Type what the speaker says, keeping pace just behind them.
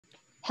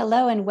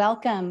Hello and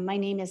welcome. My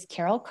name is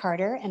Carol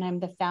Carter, and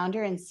I'm the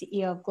founder and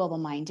CEO of Global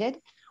Minded.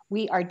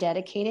 We are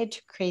dedicated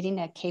to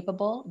creating a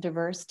capable,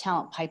 diverse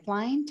talent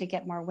pipeline to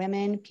get more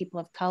women, people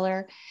of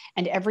color,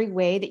 and every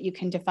way that you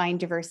can define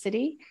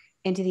diversity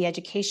into the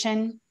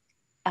education,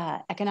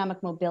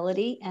 economic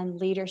mobility, and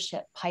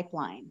leadership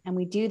pipeline. And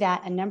we do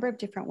that a number of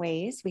different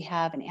ways. We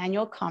have an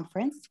annual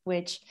conference,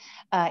 which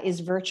is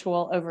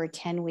virtual over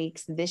 10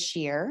 weeks this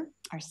year,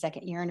 our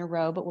second year in a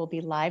row, but we'll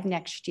be live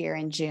next year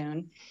in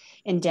June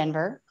in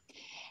Denver.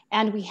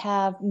 And we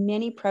have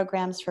many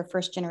programs for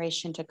first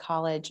generation to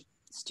college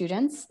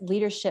students,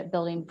 leadership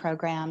building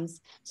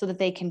programs, so that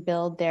they can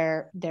build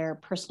their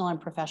personal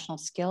and professional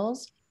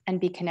skills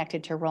and be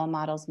connected to role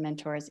models,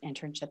 mentors,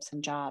 internships,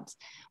 and jobs.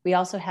 We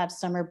also have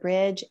summer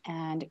bridge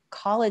and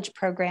college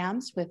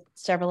programs with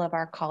several of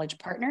our college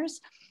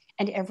partners.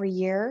 And every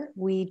year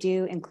we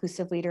do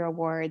Inclusive Leader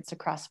Awards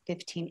across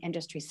 15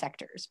 industry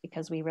sectors,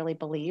 because we really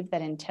believe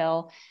that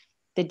until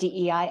the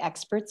DEI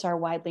experts are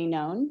widely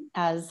known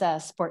as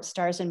sports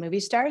stars and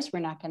movie stars, we're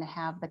not going to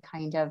have the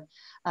kind of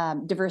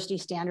diversity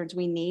standards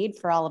we need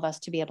for all of us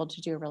to be able to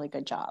do a really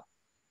good job.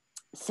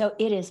 So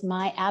it is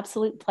my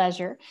absolute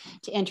pleasure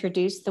to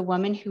introduce the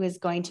woman who is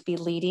going to be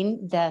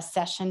leading the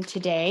session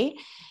today.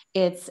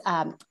 It's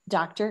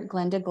Dr.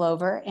 Glenda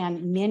Glover,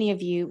 and many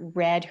of you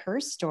read her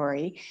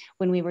story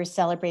when we were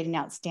celebrating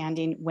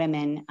Outstanding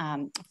Women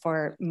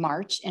for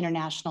March,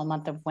 International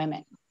Month of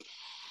Women.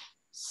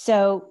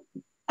 So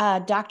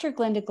Dr.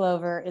 Glenda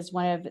Glover is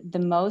one of the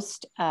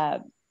most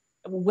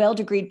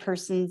well-degreed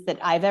persons that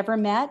I've ever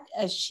met.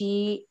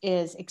 She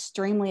is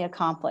extremely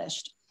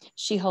accomplished.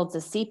 She holds a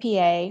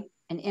CPA,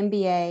 an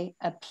MBA,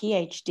 a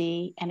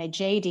PhD, and a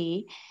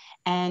JD,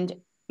 and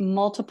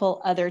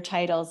multiple other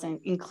titles,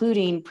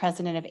 including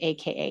president of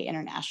AKA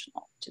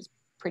International, which is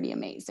pretty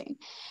amazing.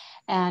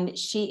 And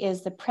she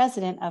is the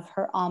president of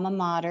her alma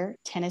mater,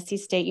 Tennessee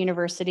State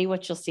University,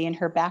 which you'll see in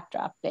her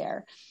backdrop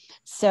there.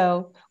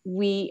 So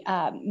we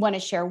want to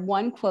share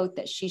one quote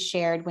that she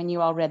shared when you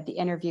all read the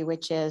interview,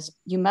 which is,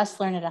 "You must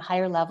learn at a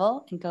higher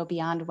level and go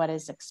beyond what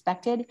is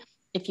expected.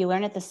 If you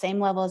learn at the same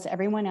level as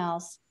everyone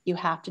else, you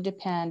have to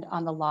depend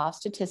on the law of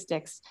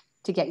statistics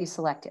to get you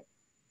selected.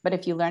 But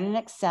if you learn and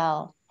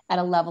excel at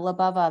a level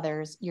above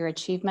others, your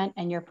achievement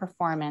and your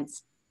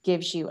performance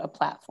gives you a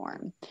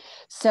platform."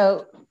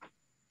 So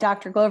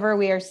Dr. Glover,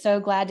 we are so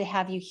glad to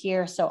have you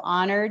here, so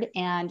honored,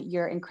 and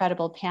you're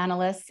incredible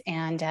panelists,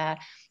 and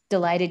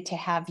delighted to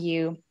have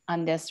you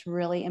on this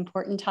really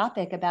important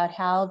topic about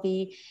how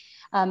the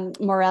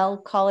Morel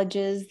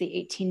colleges, the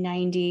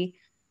 1890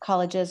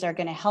 colleges, are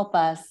going to help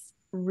us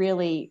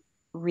really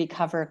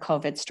recover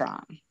COVID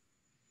strong.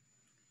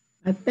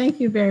 Thank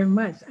you very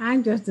much.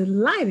 I'm just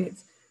delighted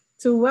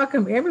to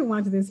welcome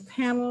everyone to this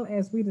panel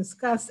as we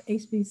discuss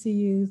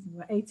HBCUs,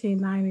 the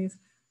 1890s,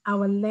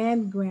 our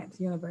land grant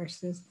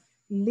universities,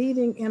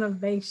 leading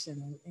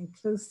innovation and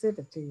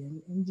inclusivity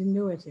and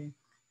ingenuity,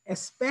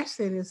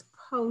 especially this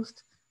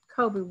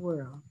post-COVID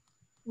world.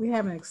 We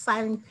have an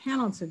exciting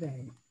panel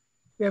today.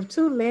 We have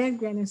two land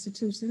grant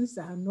institutions,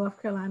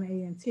 North Carolina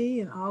A&T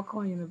and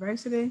Alcorn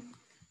University.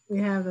 We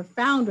have the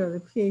founder of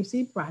the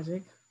PhD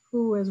project,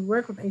 who has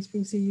worked with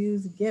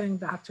HBCUs getting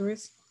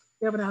doctorates.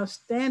 We have an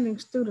outstanding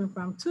student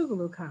from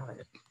Tougaloo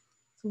College.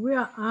 So we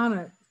are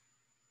honored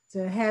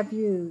to have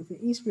you, to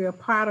each be a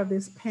part of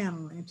this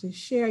panel and to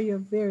share your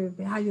very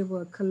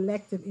valuable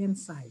collective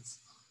insights.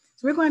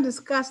 So we're going to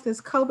discuss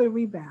this COVID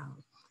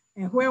rebound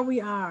and where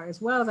we are, as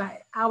well as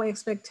our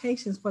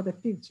expectations for the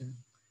future.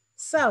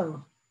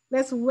 So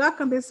let's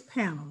welcome this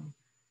panel.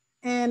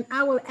 And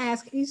I will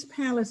ask each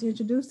panelist to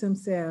introduce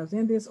themselves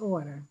in this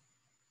order.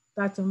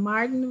 Dr.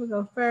 Martin will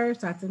go first,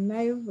 Dr.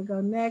 Nave will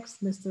go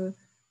next, Mr.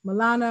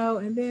 Milano,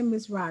 and then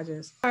Ms.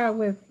 Rodgers.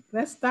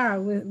 Let's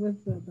start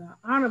with the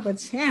Honorable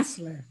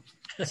Chancellor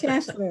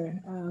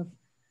of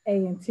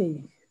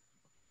A&T.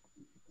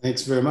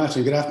 Thanks very much,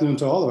 and good afternoon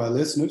to all of our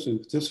listeners and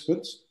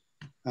participants.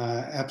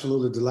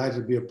 Absolutely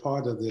delighted to be a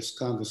part of this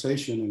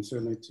conversation, and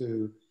certainly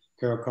to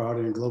Carol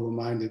Carter and Global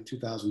Minded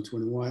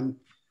 2021.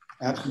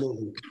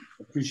 Absolutely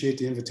appreciate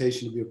the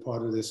invitation to be a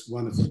part of this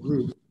wonderful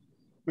group.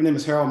 My name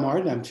is Harold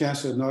Martin. I'm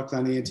Chancellor of North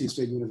Carolina A&T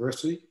State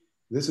University.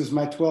 This is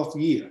my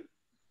 12th year,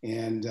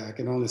 and I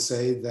can only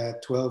say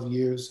that 12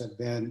 years have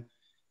been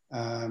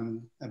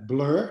a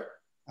blur,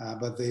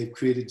 but they've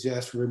created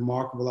just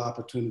remarkable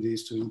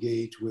opportunities to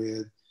engage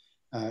with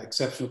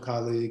exceptional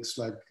colleagues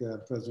like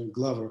President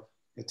Glover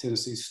at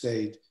Tennessee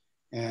State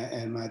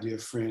and my dear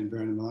friend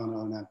Bernie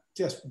Milano. And I've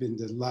just been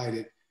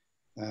delighted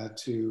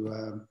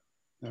to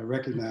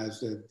recognize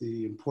that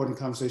the important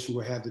conversation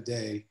we'll have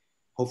today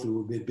hopefully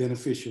will be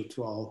beneficial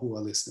to all who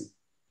are listening.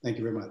 Thank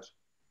you very much.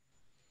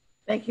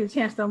 Thank you,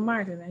 Chancellor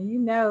Martin. And you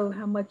know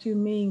how much you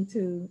mean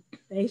to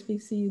the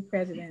HBCU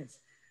presidents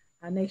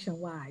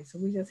nationwide. So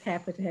we're just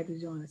happy to have you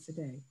join us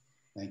today.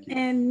 Thank you.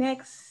 And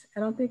next, I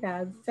don't think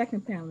our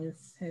second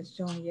panelist has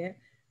joined yet.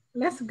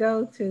 Let's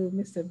go to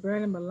Mr.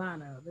 Bernie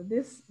Milano.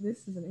 This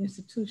is an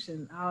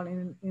institution all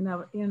in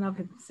and of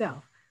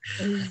itself.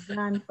 What he's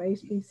done for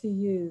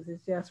HBCUs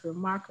is just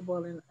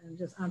remarkable and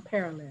just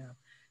unparalleled.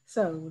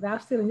 So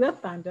without stealing your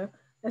thunder,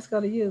 let's go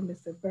to you,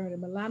 Mr.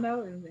 Bernard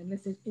Milano, and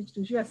let's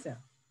introduce yourself.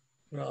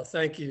 Well,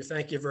 thank you.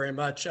 Thank you very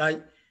much.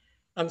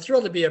 I'm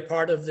thrilled to be a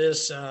part of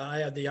this. I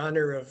had the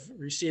honor of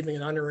receiving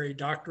an honorary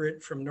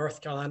doctorate from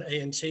North Carolina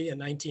A&T in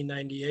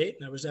 1998,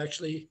 and I was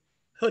actually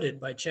hooded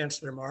by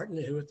Chancellor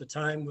Martin, who at the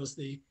time was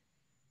the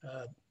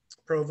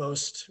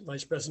Provost,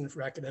 Vice President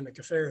for Academic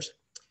Affairs.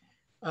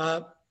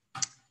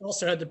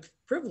 Also had the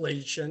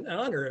privilege and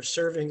honor of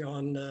serving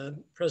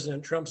on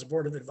President Trump's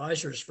Board of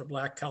Advisors for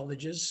Black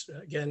colleges,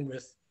 again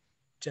with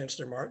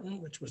Chancellor Martin,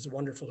 which was a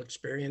wonderful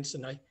experience.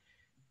 And I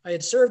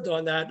had served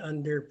on that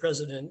under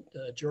President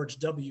George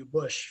W.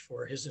 Bush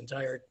for his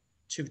entire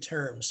 2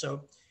 terms.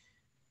 So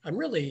I'm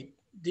really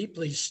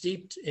deeply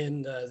steeped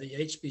in the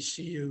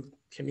HBCU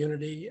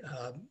community,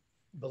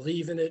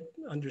 believe in it,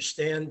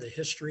 understand the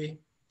history.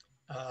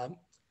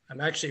 I'm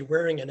actually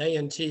wearing an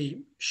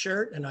A&T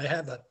shirt, and I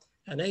have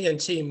an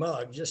A&T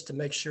mug just to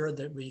make sure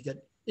that we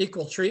get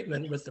equal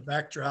treatment with the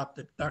backdrop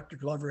that Dr.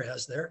 Glover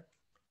has there.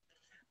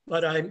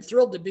 But I'm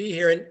thrilled to be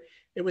here. And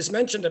it was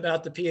mentioned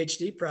about the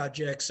PhD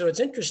project. So it's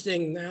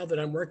interesting now that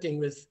I'm working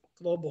with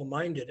Global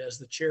Minded as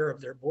the chair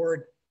of their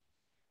board,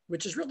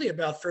 which is really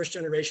about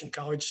first-generation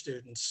college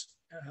students.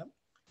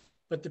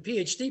 But the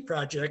PhD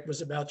project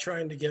was about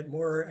trying to get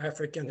more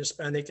African,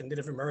 Hispanic, and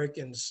Native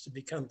Americans to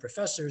become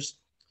professors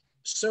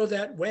so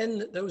that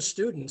when those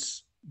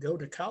students go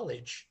to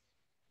college,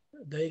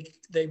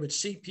 they would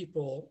see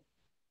people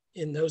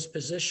in those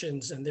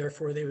positions, and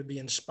therefore they would be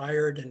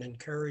inspired and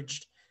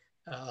encouraged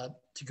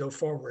to go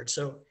forward.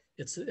 So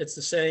it's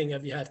the saying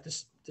of you have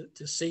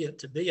to see it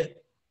to be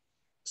it.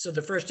 So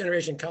the first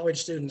generation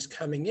college students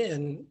coming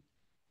in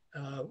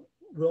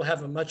will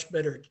have a much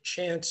better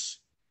chance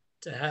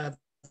to have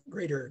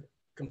greater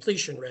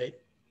completion rate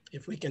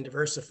if we can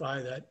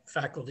diversify that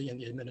faculty and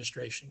the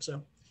administration.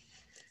 So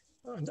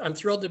I'm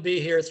thrilled to be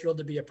here, thrilled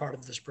to be a part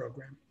of this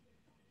program.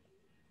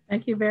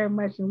 Thank you very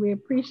much. And we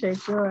appreciate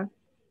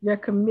your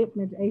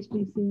commitment to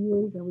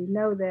HBCUs. And we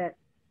know that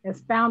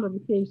as founder of the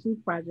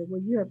PhD project,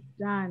 what you have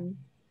done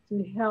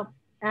to help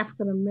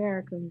African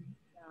Americans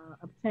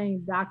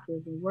obtain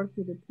doctorates and work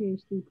through the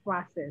PhD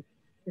process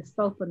is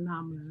so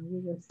phenomenal. And we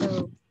were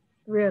so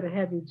thrilled to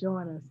have you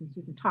join us and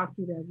you can talk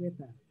through that with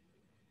us.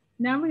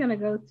 Now we're going to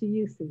go to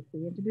you, Cece.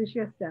 Introduce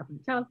yourself and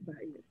tell us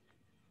about you.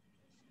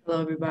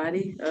 Hello,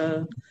 everybody.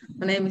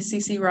 My name is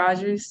Cece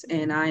Rodgers,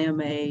 and I am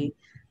a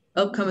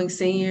upcoming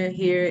senior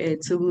here at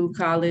Tougaloo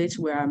College,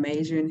 where I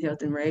major in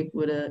health and rec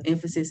with an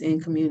emphasis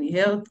in community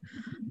health.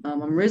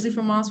 I'm originally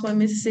from Moss Point,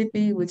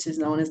 Mississippi, which is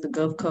known as the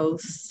Gulf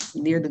Coast,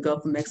 near the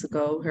Gulf of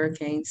Mexico,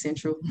 Hurricane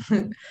Central.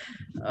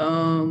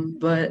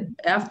 But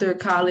after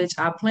college,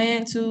 I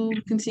plan to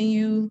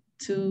continue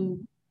to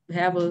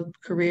have a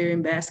career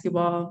in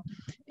basketball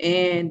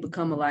and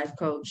become a life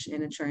coach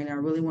and a trainer. I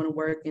really want to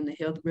work in the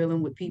health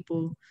realm with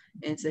people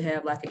and to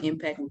have like an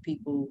impact with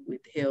people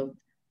with health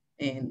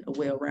and a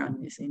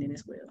well-roundedness in it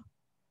as well.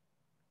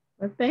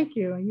 Well, thank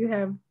you. And you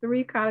have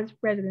 3 college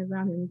presidents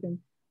on here, and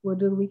we'll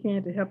do what we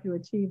can to help you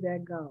achieve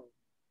that goal.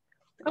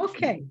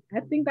 Okay, I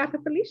think Dr.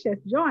 Felicia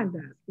has joined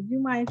us. Would you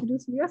mind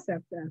introducing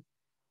yourself to us?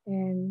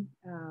 And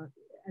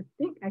I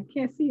think I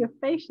can't see your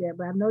face yet,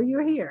 but I know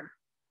you're here.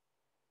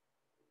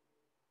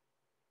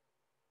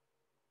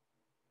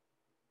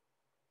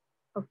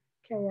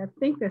 Okay, I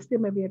think there still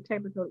may be a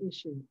technical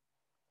issue.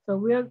 So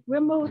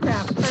we'll move to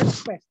our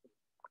first question.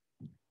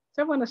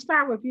 So I'm going to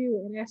start with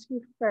you and ask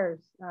you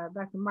first,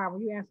 Dr. Martin.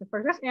 Will you answer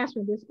first? Let's answer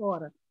in this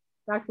order.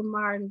 Dr.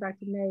 Martin,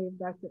 Dr. Nave,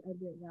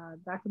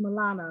 Dr.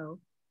 Milano,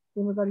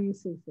 then we'll go to you,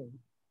 Cece. So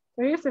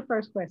here's the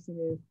first question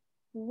is,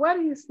 what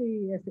do you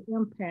see as the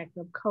impact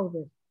of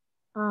COVID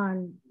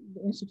on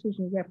the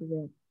institution you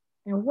represent?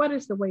 And what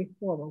is the way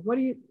forward? What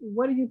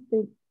do you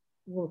think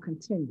will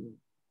continue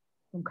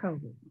from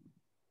COVID?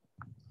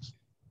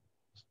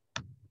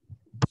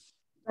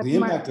 The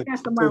impact of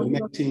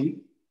COVID-19,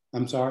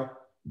 I'm sorry.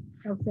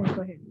 Okay,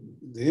 go ahead.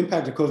 The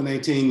impact of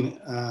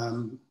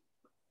COVID-19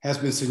 has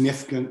been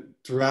significant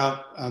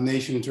throughout our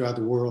nation and throughout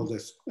the world,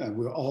 as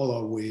we're all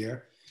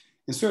aware.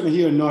 And certainly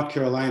here in North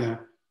Carolina,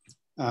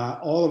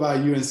 all of our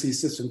UNC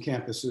system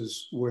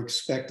campuses were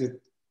expected,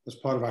 as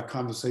part of our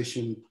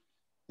conversation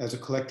as a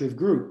collective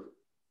group,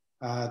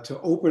 to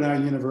open our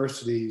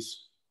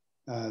universities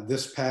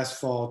this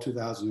past fall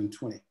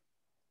 2020.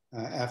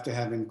 After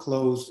having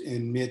closed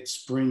in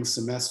mid-spring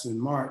semester in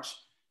March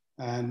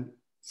and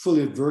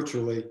fully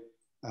virtually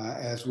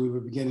as we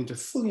were beginning to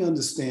fully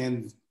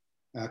understand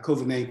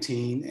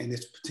COVID-19 and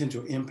its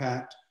potential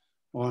impact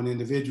on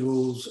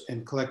individuals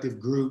and collective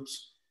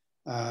groups,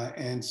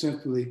 and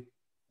simply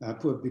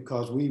put,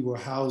 because we were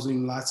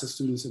housing lots of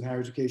students in higher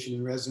education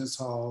in residence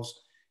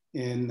halls,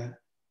 in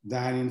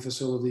dining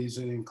facilities,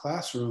 and in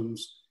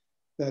classrooms,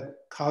 that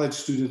college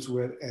students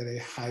were at a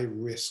high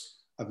risk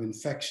of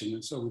infection.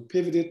 And so we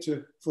pivoted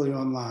to fully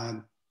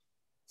online,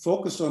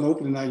 focused on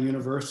opening our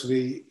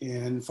university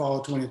in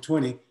fall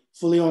 2020,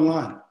 fully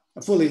online,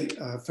 fully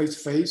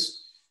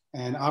face-to-face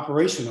and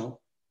operational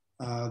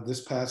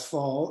this past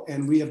fall.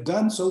 And we have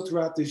done so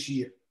throughout this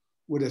year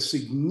with a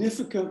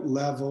significant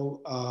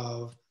level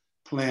of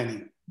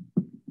planning.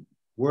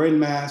 Wearing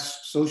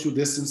masks, social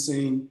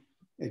distancing,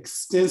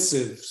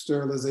 extensive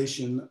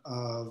sterilization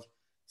of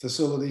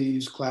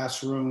facilities,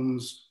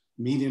 classrooms,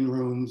 meeting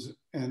rooms,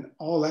 and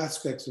all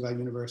aspects of our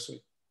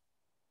university.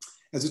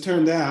 As it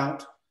turned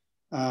out,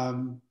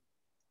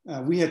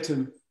 we had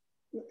to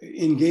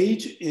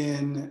engage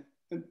in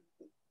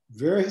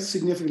very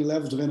significant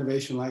levels of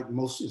innovation, like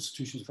most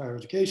institutions of higher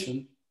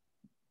education,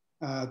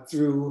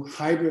 through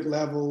hybrid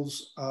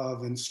levels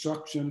of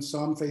instruction,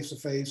 some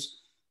face-to-face,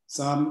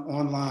 some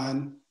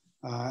online,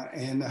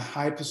 and a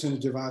high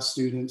percentage of our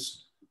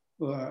students,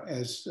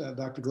 as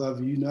Dr.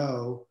 Glover, you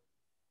know,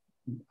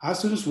 our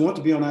students want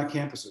to be on our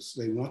campuses.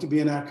 They want to be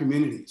in our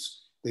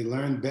communities. They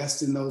learn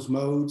best in those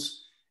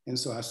modes. And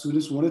so our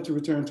students wanted to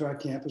return to our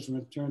campus,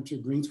 return to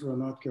Greensboro,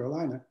 North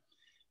Carolina.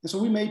 And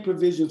so we made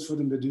provisions for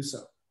them to do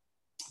so.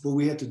 But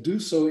we had to do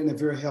so in a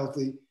very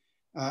healthy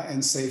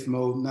and safe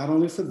mode, not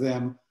only for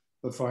them,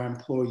 but for our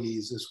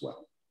employees as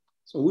well.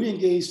 So we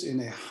engaged in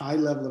a high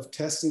level of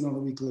testing on a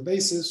weekly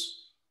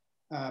basis.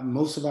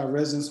 Most of our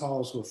residence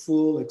halls were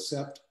full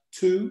except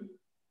 2.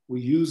 We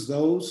used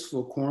those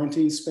for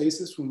quarantine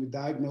spaces when we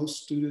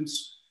diagnosed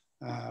students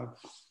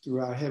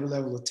through our heavy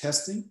level of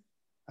testing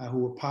who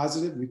were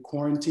positive. We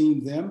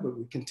quarantined them, but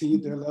we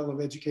continued their level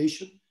of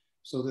education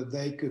so that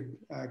they could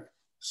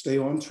stay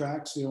on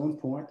track, stay on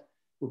point.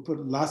 We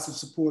put lots of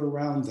support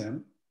around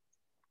them,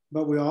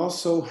 but we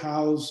also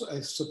house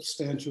a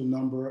substantial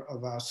number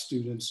of our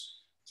students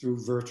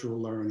through virtual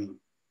learning.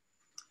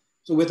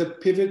 So we had to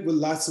pivot with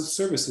lots of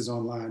services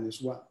online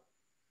as well.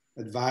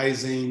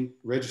 Advising,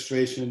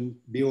 registration,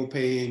 bill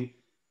paying,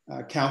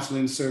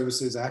 counseling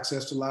services,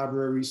 access to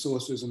library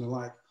resources and the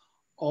like.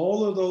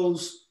 All of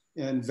those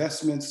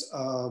investments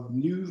of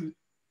new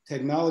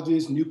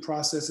technologies, new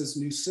processes,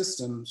 new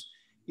systems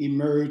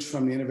emerged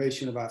from the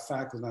innovation of our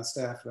faculty and our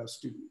staff and our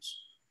students.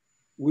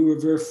 We were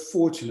very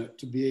fortunate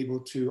to be able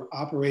to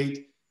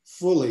operate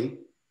fully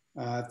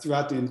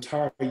throughout the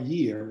entire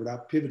year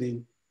without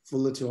pivoting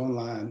fully to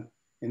online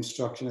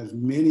instruction, as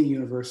many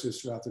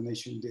universities throughout the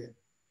nation did.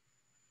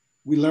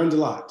 We learned a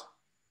lot.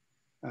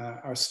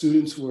 Our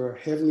students were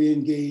heavily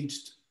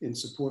engaged in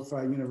support for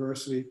our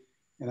university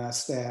and our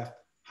staff.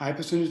 High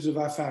percentage of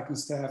our faculty and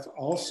staff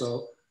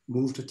also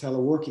moved to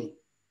teleworking.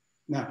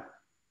 Now,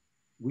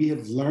 we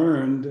have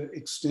learned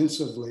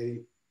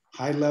extensively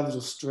high levels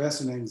of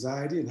stress and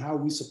anxiety and how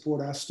we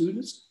support our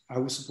students,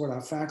 how we support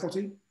our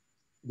faculty,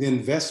 the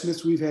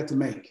investments we've had to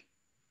make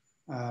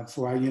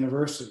for our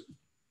university.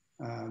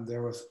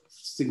 There were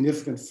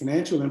significant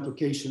financial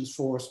implications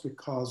for us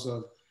because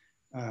of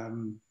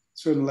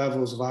certain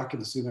levels of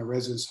occupancy in our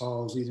residence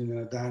halls, even in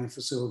our dining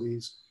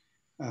facilities.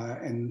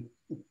 And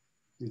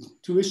the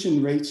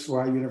tuition rates for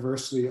our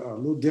university are a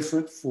little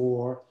different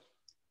for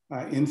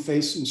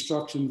in-face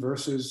instruction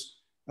versus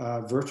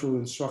virtual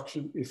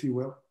instruction, if you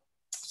will.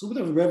 So we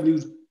have revenue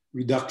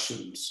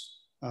reductions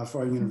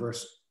for our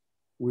university.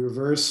 We were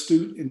very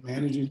astute in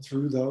managing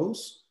through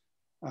those,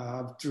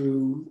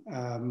 through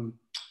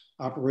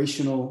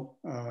operational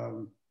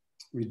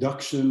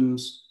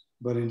reductions,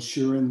 but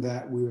ensuring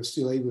that we were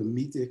still able to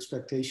meet the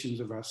expectations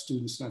of our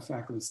students and our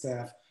faculty and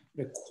staff,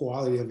 the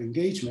quality of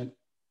engagement.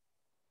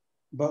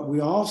 But we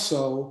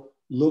also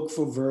look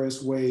for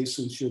various ways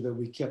to ensure that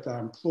we kept our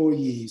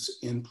employees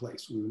in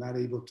place. We were not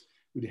able to,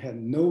 we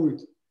had no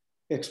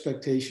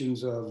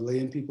expectations of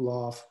laying people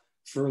off,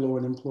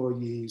 furloughing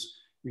employees,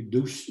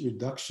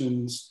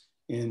 reductions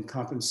in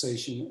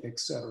compensation, et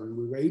cetera.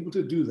 We were able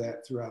to do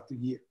that throughout the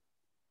year.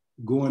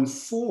 Going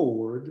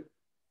forward,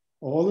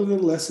 all of the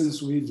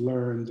lessons we've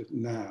learned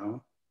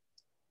now,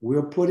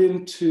 we're put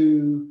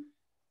into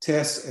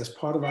tests as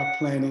part of our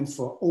planning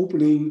for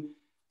opening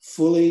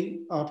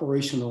fully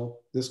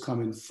operational this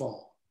coming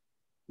fall.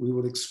 We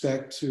would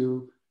expect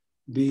to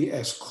be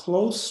as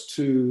close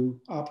to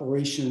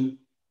operation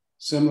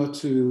similar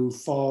to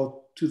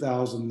fall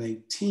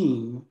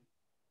 2018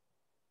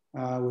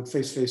 with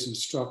face-to-face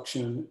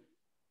instruction,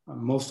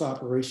 most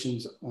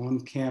operations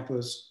on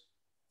campus,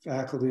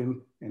 faculty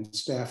and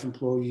staff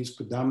employees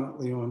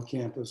predominantly on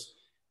campus,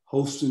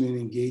 hosting and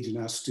engaging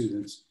our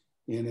students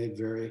in a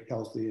very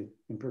healthy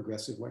and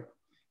progressive way.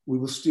 We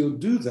will still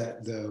do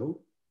that though,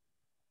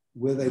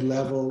 with a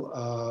level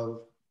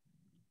of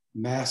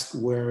mask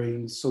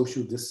wearing,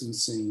 social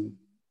distancing,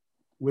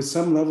 with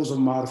some levels of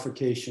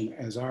modification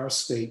as our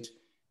state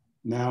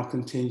now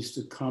continues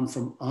to come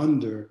from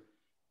under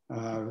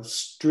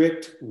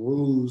strict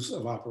rules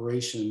of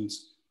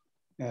operations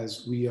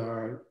as we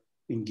are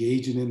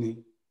engaging in the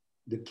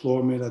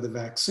deployment of the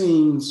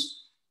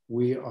vaccines.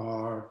 We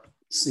are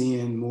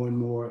seeing more and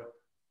more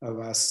of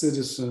our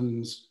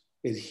citizens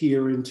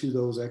adhering to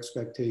those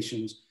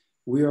expectations.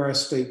 We are a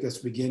state that's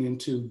beginning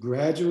to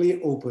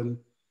gradually open,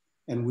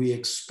 and we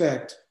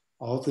expect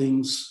all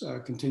things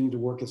continue to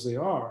work as they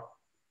are.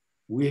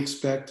 We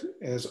expect,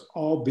 as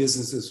all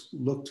businesses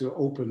look to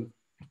open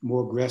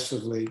more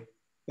aggressively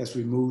as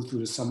we move through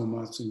the summer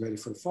months and ready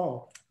for the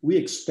fall, we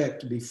expect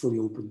to be fully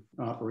open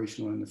and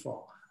operational in the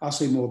fall. I'll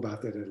say more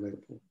about that at a later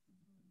point.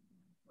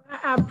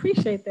 I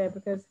appreciate that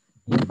because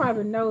you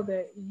probably know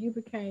that you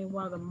became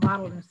one of the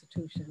model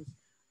institutions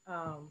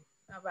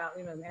about,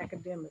 you know, the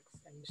academics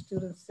and the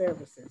student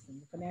services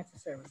and the financial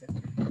services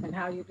and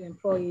how you, the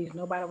employees,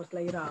 nobody was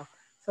laid off.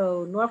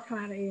 So North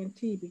Carolina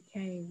A&T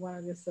became one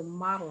of the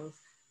models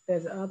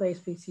that other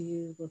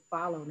HBCUs would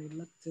follow, and they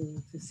looked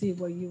to see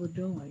what you were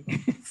doing.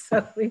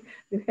 So we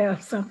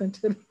have something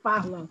to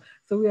follow.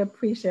 So we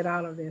appreciate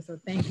all of this. So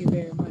thank you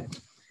very much.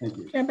 Thank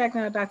you. Turn back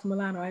now to Dr.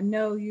 Milano. I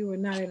know you were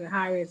not at a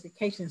higher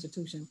education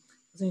institution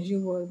since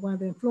you were one of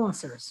the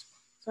influencers.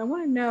 So I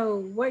want to know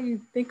what you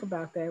think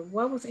about that.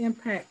 What was the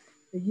impact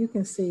that you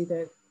can see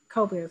that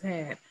COVID has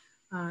had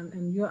on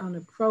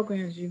the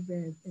programs you've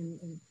been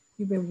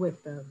you've been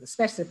with,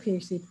 especially the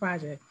PhD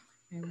project,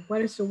 and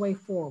what is the way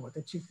forward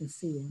that you can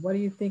see, and what do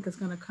you think is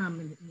going to come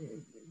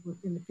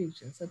in the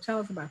future? So tell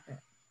us about that.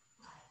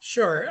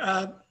 Sure.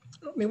 I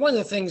mean, one of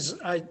the things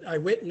I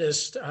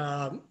witnessed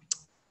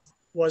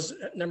was,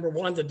 number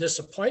one, the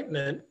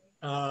disappointment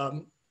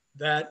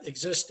that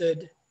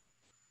existed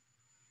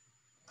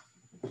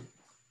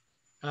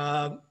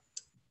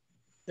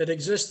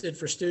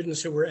for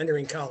students who were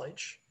entering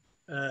college.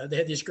 They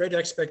had these great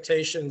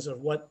expectations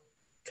of what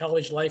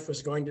college life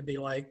was going to be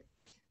like,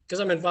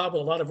 because I'm involved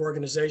with a lot of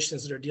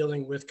organizations that are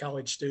dealing with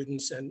college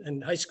students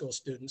and high school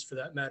students for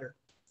that matter.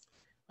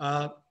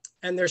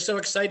 And they're so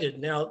excited.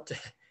 Now,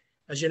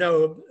 as you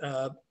know,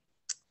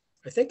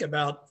 I think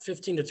about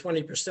 15 to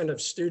 20%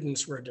 of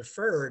students were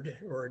deferred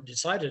or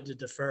decided to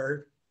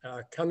defer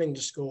coming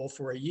to school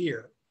for a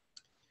year.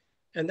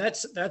 And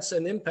that's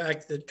an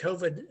impact that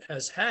COVID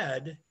has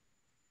had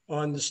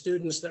on the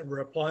students that were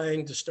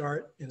applying to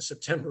start in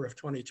September of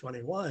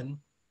 2021.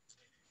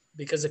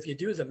 Because if you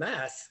do the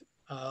math,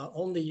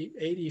 only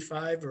 80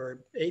 or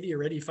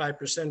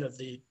 85% of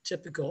the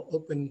typical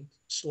open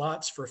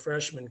slots for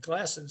freshman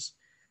classes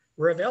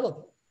were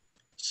available.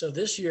 So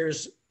this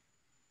year's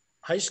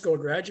high school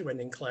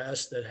graduating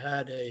class that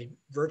had a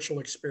virtual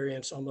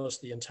experience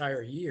almost the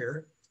entire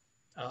year,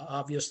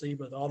 obviously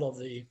with all of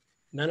the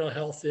mental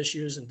health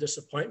issues and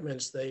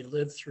disappointments they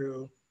lived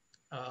through,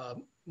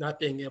 not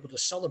being able to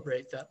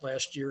celebrate that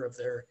last year of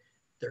their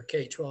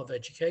K-12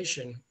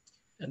 education.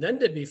 And then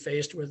to be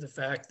faced with the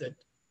fact that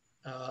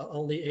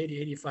only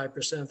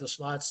 85% of the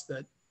slots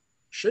that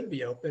should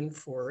be open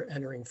for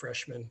entering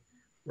freshmen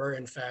were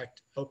in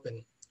fact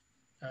open.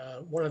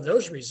 One of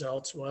those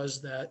results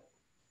was that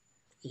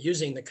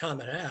using the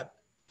Common App,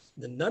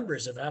 the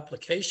numbers of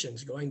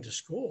applications going to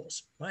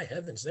schools, my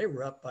heavens, they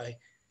were up by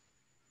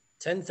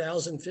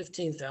 10,000,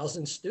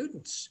 15,000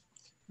 students,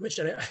 which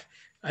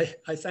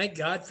I thank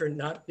God for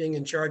not being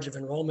in charge of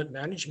enrollment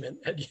management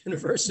at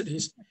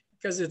universities,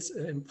 because it's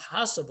an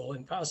impossible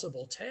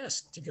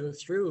task to go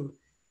through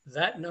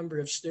that number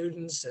of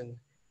students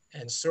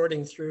and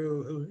sorting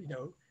through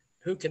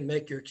who can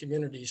make your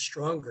community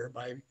stronger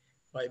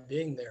by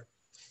being there.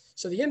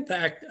 So the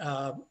impact,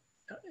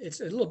 it's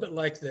a little bit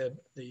like the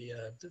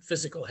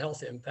physical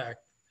health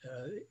impact.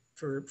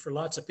 For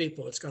lots of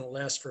people, it's going to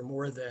last for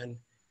more than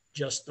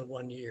just the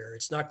 1 year.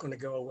 It's not going to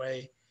go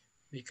away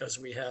because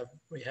we have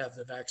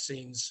the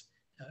vaccines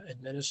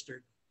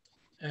administered,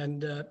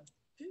 and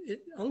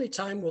only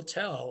time will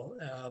tell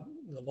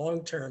the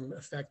long-term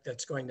effect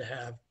that's going to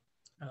have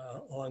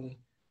on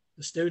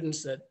the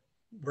students that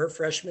were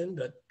freshmen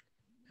but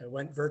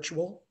went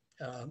virtual.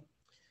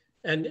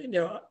 And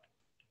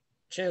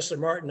Chancellor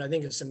Martin, I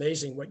think it's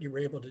amazing what you were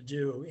able to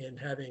do in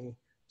having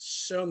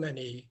so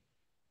many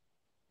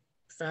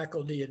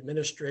faculty,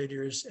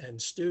 administrators, and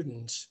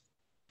students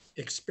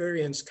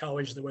experience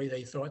college the way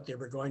they thought they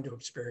were going to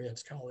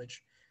experience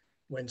college,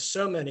 when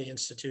so many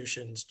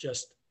institutions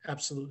just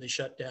absolutely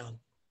shut down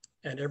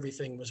and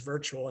everything was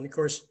virtual. And of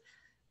course,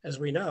 as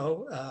we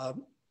know,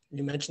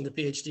 you mentioned the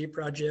PhD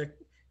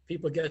project,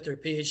 people get their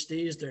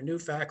PhDs, their new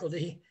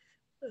faculty,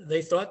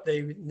 they thought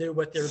they knew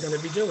what they were going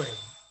to be doing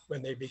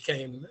when they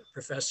became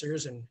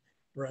professors and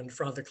were in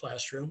front of the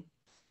classroom.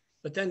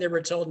 But then they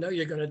were told, no,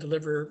 you're going to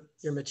deliver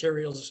your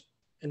materials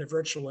in a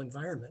virtual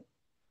environment.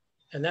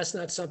 And that's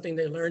not something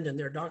they learned in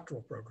their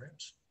doctoral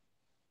programs.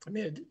 I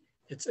mean,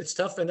 it's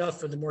tough enough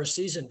for the more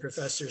seasoned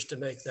professors to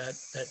make that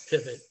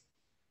pivot,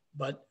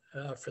 but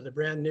for the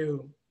brand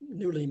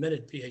newly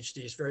minted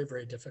PhDs, very,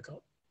 very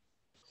difficult.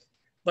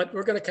 But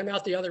we're going to come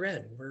out the other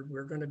end.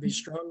 We're going to be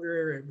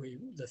stronger.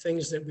 The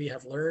things that we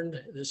have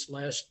learned this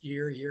last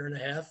year and a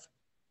half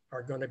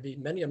are going to be,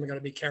 many of them are going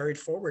to be carried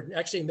forward and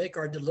actually make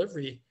our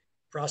delivery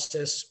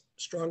process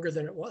stronger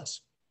than it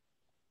was.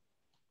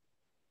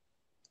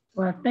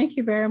 Well, thank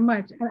you very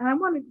much. And I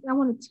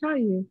want to tell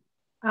you,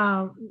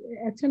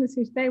 at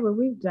Tennessee State, what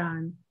we've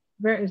done,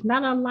 it's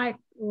not unlike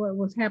what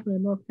was happening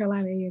in North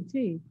Carolina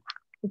A&T,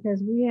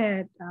 because we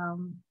had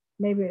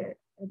maybe,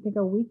 I think,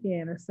 a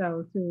weekend or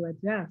so to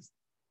adjust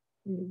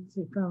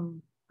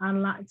from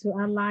online to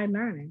online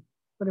learning.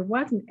 But it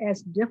wasn't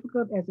as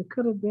difficult as it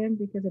could have been,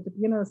 because at the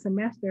beginning of the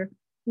semester,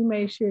 we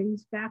made sure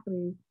each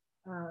faculty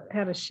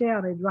had a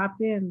shell. They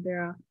dropped in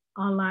their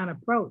online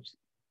approach.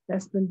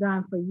 That's been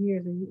done for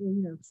years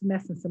and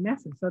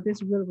semester. So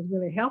this really was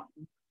really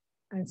helpful.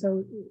 And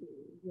so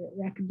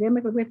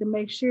academically, we had to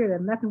make sure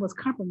that nothing was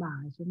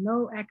compromised, and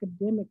no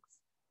academics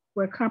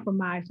were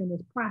compromised in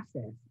this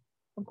process.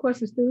 Of course,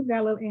 the students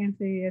got a little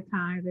antsy at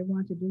times. They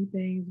wanted to do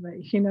things, but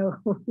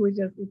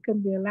it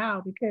couldn't be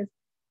allowed because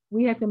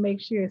we had to make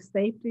sure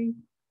safety,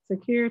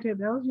 security,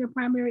 those are your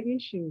primary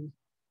issues,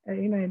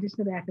 in addition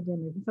to the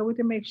academics. And so we had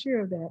to make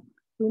sure that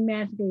we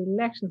managed to get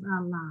elections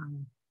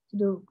online, to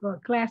do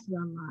classes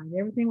online.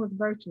 Everything was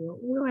virtual.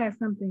 We'll have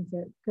some things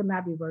that could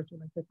not be virtual,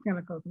 like the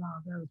clinicals and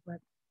all those, but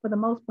for the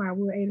most part,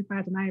 we were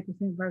 85 to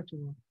 90%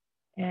 virtual.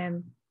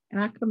 And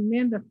I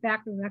commend the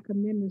faculty, I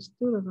commend the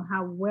students on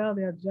how well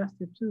they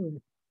adjusted to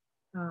it.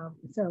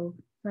 So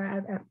I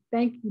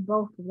thank you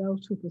both for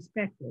those two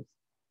perspectives.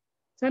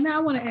 So now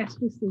I want to ask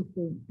you,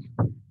 Cece,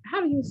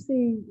 how do you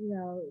see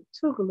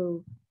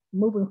Tougaloo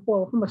moving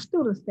forward from a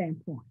student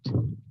standpoint?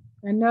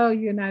 I know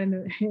you're not in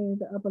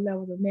the upper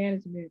levels of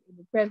management in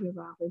the president's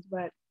office,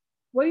 but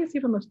what do you see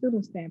from a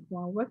student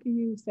standpoint? What can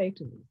you say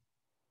to us?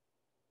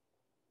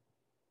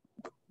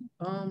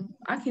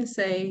 I can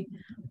say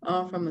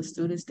from a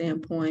student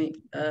standpoint,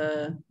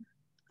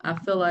 I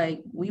feel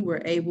like we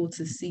were able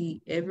to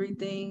see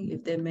everything,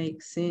 if that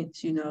makes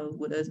sense,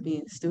 with us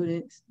being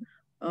students.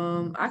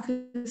 I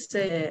could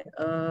say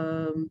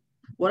that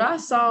what I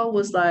saw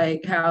was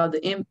like how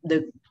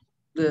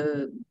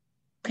the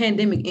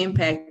pandemic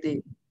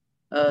impacted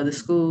the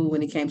school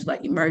when it came to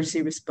like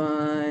emergency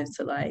response,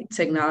 to like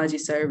technology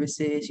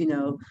services,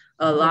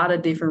 a lot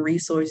of different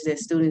resources that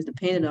students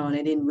depended on.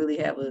 They didn't really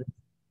have a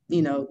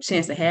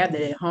chance to have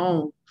that at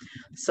home.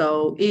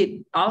 So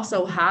it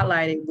also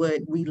highlighted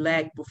what we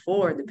lacked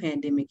before the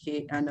pandemic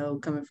hit. I know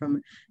coming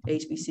from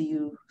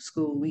HBCU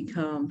school, we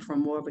come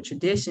from more of a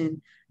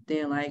tradition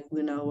than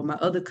with my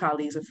other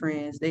colleagues or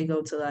friends, they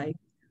go to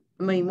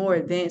more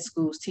advanced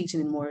schools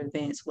teaching in a more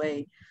advanced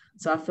way.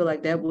 So I feel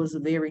like that was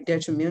very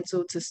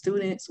detrimental to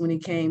students when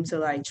it came to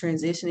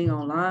transitioning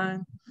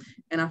online.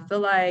 And I feel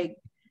like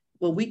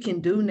what we can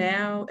do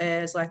now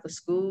as a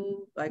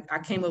school, I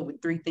came up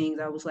with 3 things.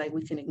 I was like,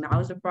 we can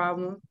acknowledge the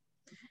problem,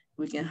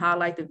 we can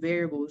highlight the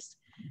variables,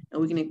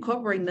 and we can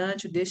incorporate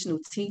non-traditional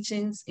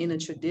teachings in a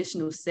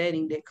traditional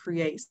setting that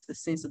creates the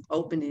sense of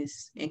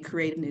openness and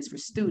creativeness for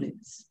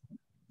students.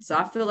 So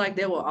I feel like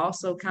that will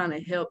also kind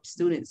of help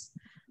students,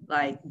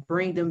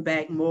 bring them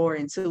back more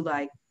into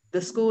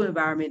the school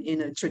environment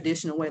in a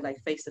traditional way,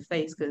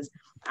 face-to-face. Because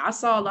I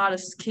saw a lot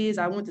of kids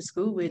I went to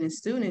school with and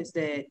students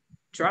that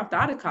dropped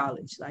out of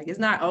college. It's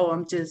not, oh,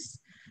 I'm just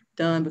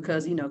done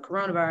because,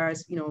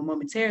 coronavirus,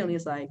 momentarily.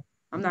 It's I'm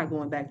not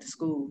going back to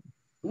school,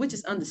 which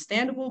is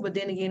understandable. But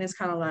then again, it's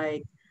kind of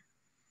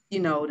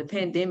the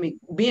pandemic,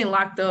 being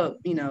locked up,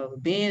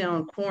 being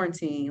on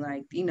quarantine,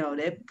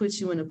 that puts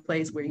you in a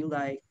place where you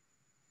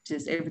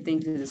just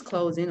everything can just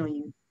close in on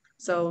you.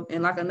 So,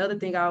 and another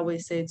thing I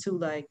always said too,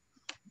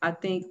 I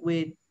think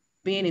with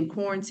being in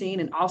quarantine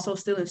and also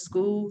still in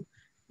school,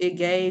 it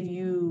gave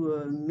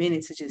you a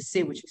minute to just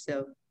sit with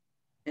yourself.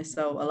 And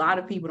so a lot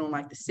of people don't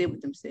like to sit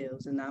with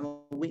themselves, and I'm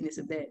a witness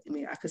of that. I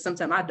mean, because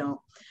sometimes I don't,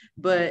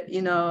 but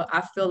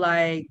I feel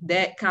like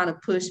that kind of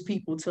pushed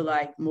people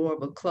to more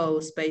of a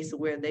closed space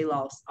where they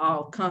lost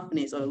all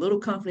confidence, or the little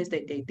confidence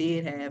that they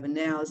did have. And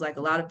now it's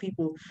a lot of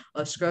people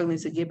are struggling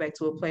to get back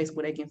to a place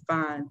where they can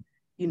find,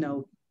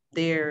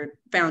 their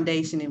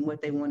foundation and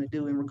what they want to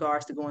do in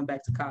regards to going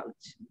back to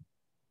college.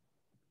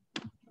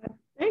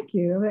 Thank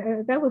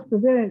you. That was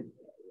presented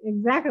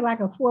exactly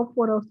like a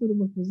 4.0 student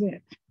would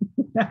present.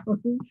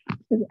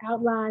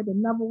 Outlined the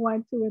number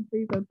 1, 2, and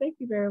 3. So thank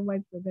you very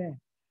much for that.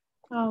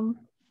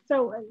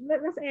 So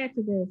let's add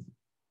to this.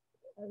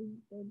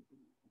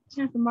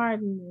 Chancellor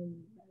Martin,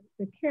 and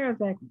the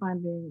CARES Act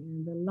funding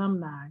and the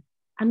alumni,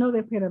 I know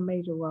they played a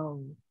major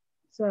role.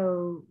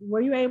 So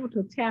were you able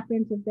to tap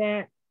into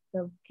that,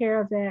 the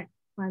CARES Act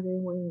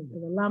funding with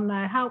the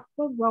alumni?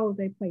 What role did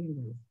they play in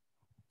this?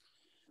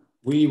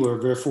 We were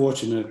very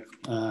fortunate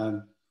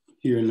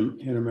here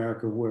in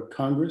America, where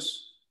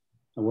Congress,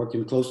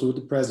 working closely with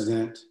the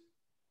president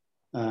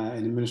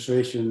and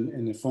administration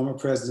in the former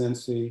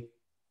presidency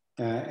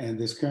and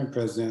this current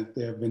president.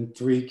 There have been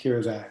 3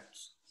 CARES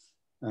Acts.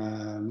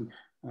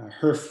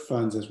 HERF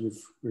funds, as we've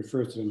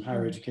referred to them,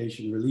 higher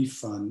education relief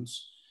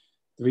funds.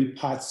 3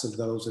 pots of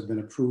those have been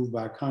approved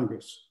by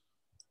Congress.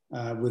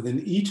 Within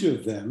each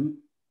of them,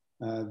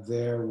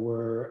 there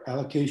were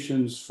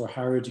allocations for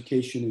higher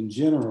education in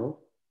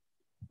general.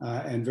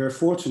 And very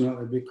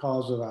fortunately,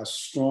 because of our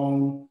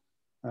strong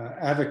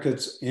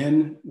advocates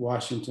in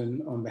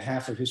Washington on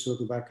behalf of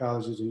historically Black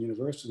colleges and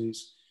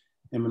universities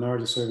and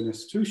minority serving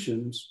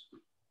institutions,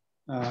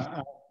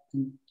 our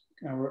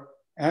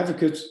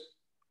advocates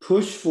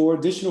pushed for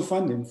additional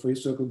funding for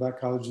historically Black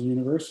colleges and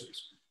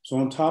universities. So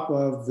on top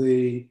of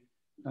the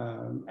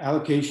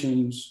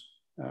allocations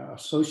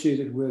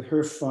associated with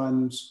HERF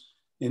funds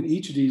in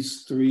each of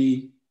these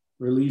 3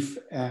 relief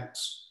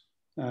acts,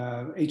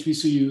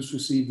 HBCUs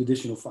received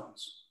additional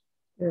funds.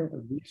 Yeah.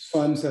 These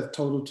funds have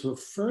totaled to a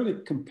fairly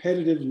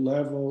competitive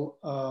level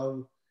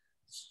of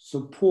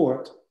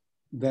support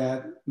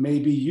that may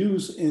be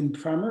used in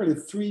primarily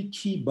 3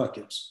 key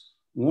buckets.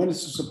 One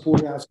is to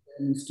support outstanding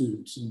and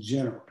students in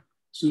general,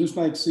 students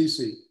like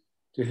Cece,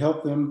 to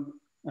help them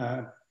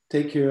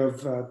take care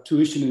of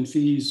tuition and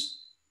fees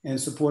and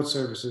support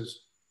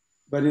services.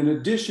 But in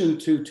addition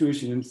to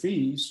tuition and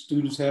fees,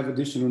 students have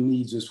additional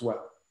needs as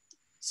well.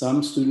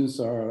 Some students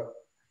are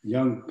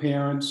young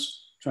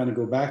parents trying to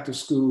go back to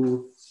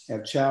school,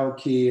 have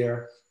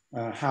childcare,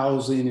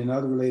 housing, and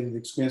other related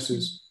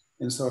expenses.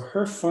 And so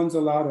her funds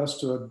allowed us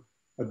to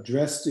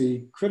address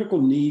the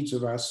critical needs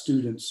of our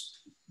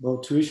students,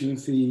 both tuition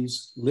and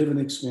fees, living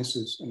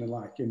expenses, and the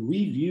like. And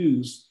we've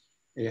used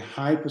a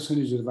high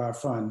percentage of our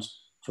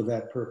funds for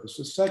that purpose.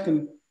 The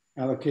second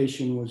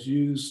allocation was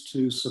used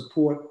to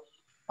support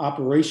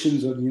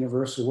operations of the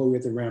university where we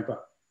had to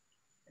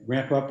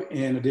ramp up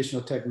in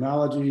additional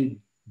technology,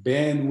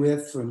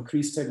 bandwidth for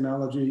increased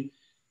technology,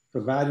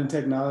 providing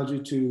technology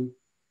to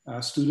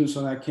students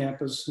on our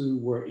campus who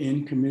were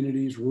in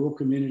communities, rural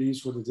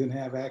communities where they didn't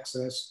have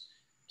access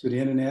to the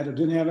internet or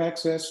didn't have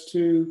access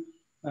to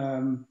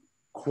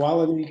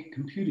quality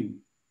computing,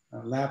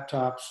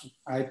 laptops,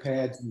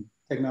 iPads, and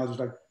technologies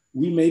like.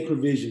 We made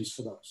provisions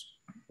for those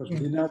because we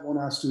did not want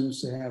our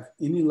students to have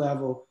any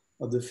level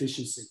of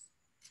deficiency.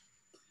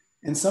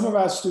 And some of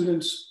our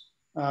students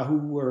who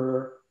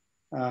were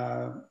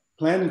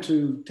planning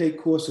to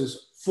take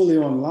courses fully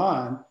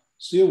online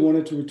still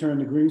wanted to return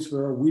to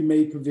Greensboro. We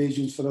made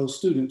provisions for those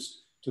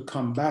students to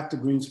come back to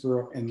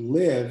Greensboro and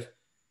live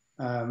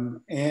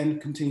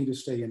and continue to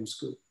stay in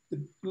school.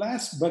 The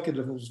last bucket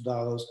of those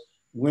dollars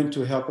went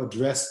to help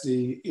address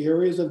the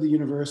areas of the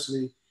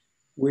university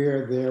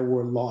where there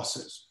were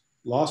losses.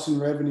 Loss in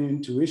revenue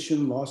in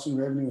tuition, loss in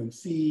revenue in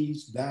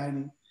fees,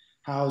 dining,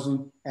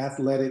 housing,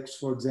 athletics,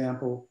 for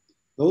example.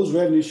 Those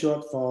revenue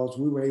shortfalls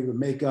we were able to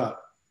make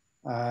up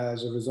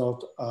as a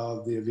result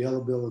of the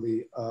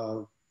availability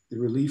of the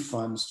relief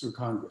funds through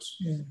Congress.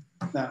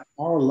 Now,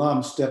 our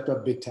alums stepped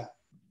up big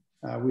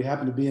time. We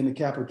happened to be in the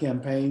capital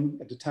campaign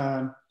at the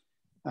time.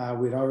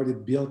 We'd already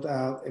built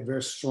out a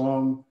very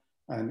strong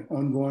and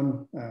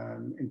ongoing,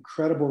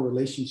 incredible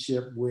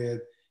relationship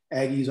with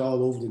Aggies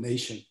all over the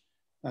nation.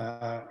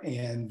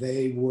 And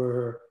they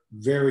were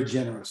very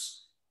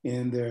generous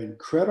in their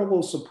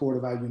incredible support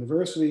of our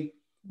university,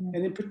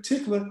 and in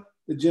particular,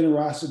 the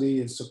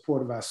generosity and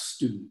support of our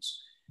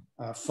students.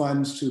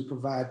 Funds to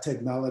provide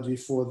technology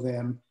for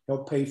them,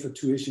 help pay for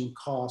tuition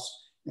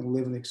costs and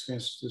living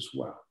expenses as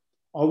well.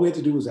 All we had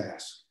to do was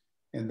ask,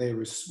 and they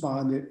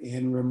responded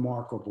in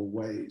remarkable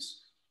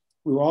ways.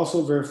 We were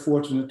also very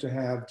fortunate to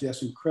have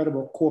just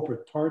incredible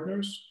corporate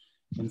partners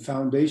and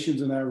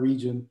foundations in our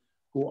region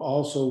who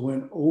also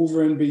went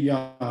over and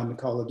beyond the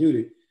call of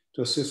duty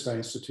to assist our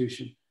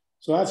institution.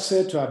 So I've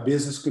said to our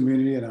business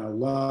community and our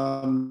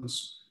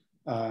alums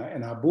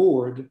and our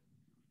board,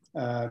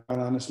 quite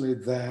honestly,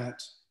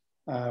 that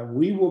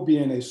we will be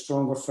in a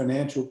stronger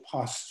financial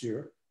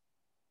posture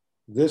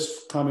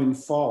this coming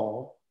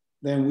fall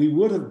than we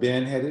would have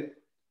been had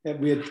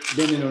we had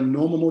been in a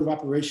normal mode of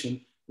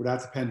operation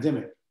without the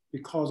pandemic,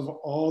 because of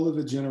all of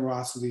the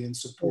generosity and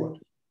support,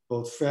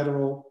 both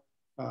federal,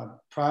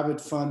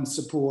 private fund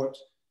support,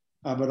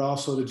 but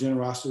also the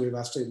generosity of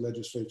our state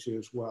legislature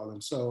as well.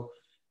 And so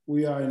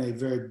we are in a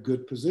very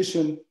good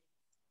position.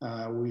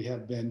 We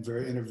have been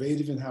very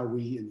innovative in how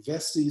we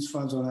invest these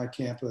funds on our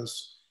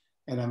campus.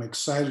 And I'm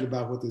excited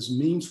about what this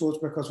means for us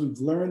because we've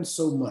learned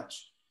so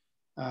much.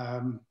 I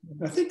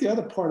think the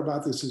other part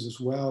about this is as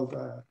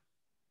well,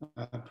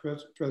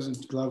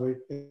 President Glover,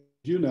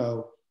 you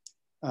know,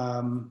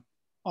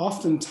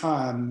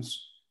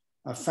 oftentimes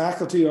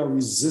faculty are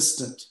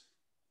resistant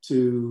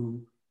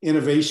to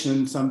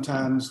innovation,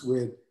 sometimes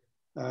with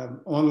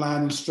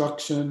online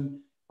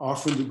instruction,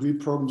 offering degree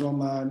programs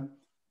online.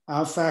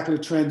 Our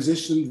faculty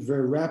transitioned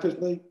very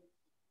rapidly,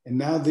 and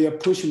now they are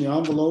pushing the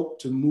envelope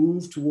to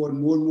move toward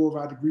more and more of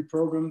our degree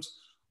programs,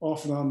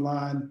 often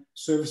online,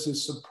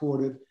 services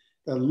supported.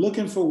 They're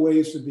looking for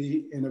ways to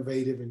be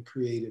innovative and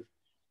creative.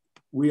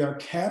 We are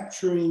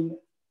capturing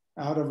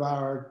out of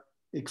our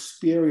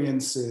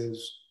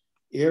experiences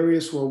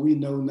areas where we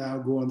know now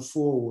going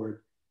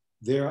forward,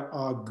 there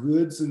are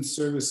goods and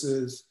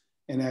services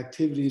and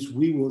activities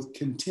we will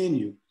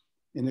continue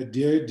in a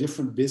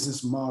different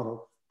business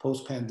model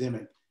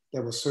post-pandemic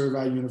that will serve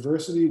our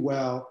university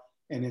well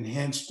and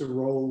enhance the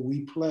role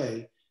we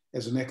play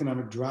as an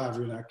economic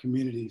driver in our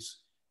communities,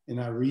 in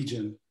our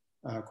region,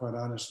 quite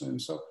honestly.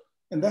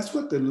 And that's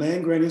what the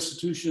land-grant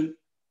institution,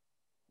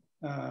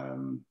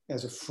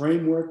 as a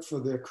framework for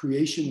their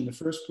creation in the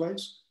first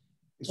place,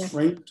 is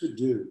framed to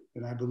do.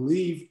 And I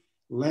believe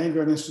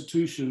land-grant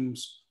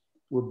institutions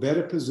were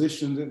better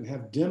positioned and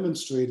have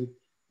demonstrated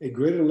a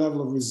greater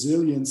level of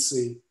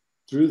resiliency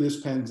through this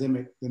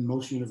pandemic than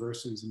most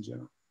universities in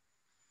general.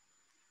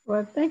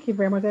 Well, thank you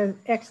very much. That's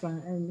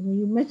excellent. And when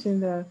you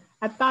mentioned,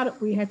 I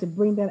thought we had to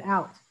bring that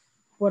out,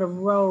 what a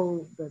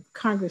role that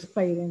Congress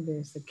played in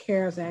this, the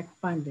CARES Act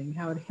funding,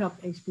 how it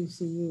helped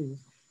HBCUs.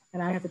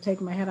 And I have to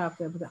take my head off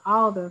there, but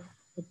all the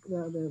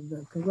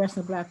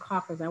Congressional Black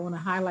Caucus, I want to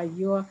highlight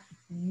your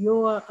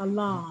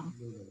alum,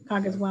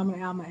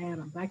 Congresswoman Alma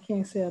Adams. I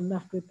can't say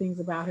enough good things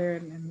about her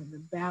and the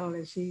battle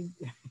that she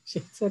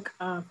she took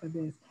on for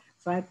this.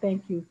 So I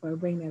thank you for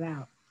bringing that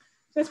out.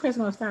 This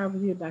question, I'll start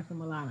with you, Dr.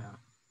 Milano.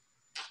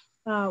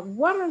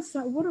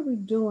 What are we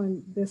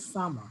doing this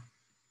summer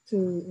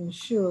to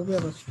ensure we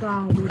have a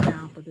strong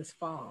rebound for this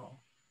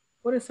fall?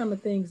 What are some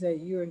of the things that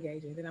you're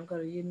engaging in? Then I'm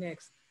going to you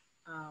next.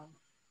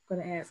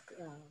 Going to ask,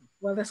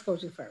 well, let's go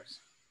to you first.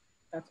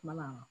 Dr.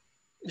 Milano.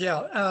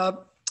 Yeah,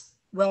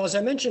 well, as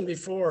I mentioned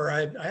before,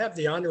 I have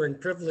the honor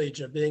and privilege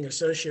of being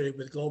associated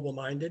with Global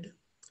Minded.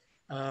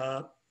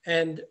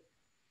 And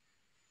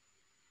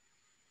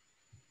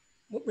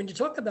when you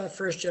talk about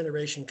first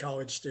generation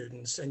college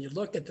students and you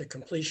look at the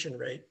completion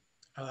rate,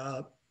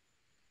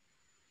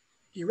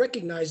 you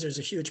recognize there's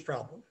a huge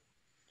problem.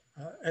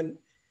 And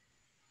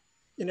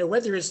you know,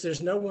 whether it's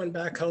there's no one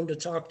back home to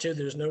talk to,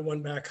 there's no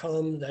one back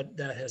home that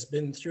has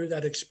been through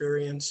that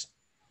experience,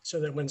 so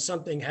that when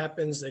something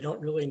happens, they don't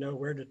really know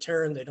where to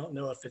turn. They don't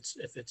know if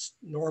it's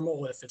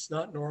normal, if it's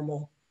not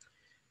normal.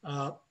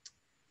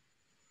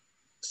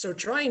 So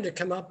trying to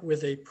come up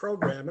with a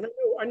program, and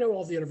I know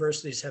all the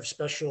universities have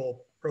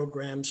special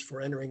programs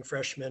for entering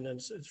freshmen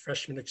and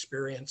freshman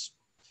experience,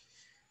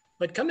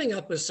 but coming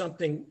up with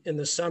something in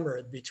the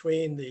summer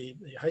between the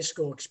high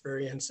school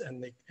experience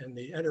and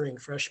the entering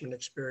freshman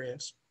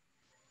experience,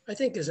 I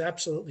think is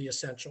absolutely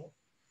essential.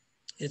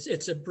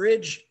 It's a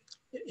bridge.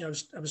 You know,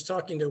 I was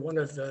talking to one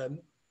of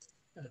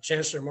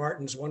Chancellor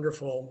Martin's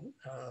wonderful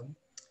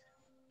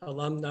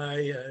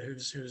alumni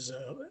who's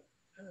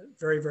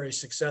very, very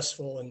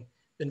successful and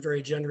been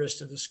very generous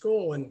to the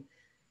school. And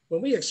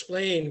when we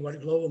explained what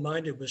Global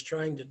Minded was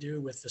trying to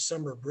do with the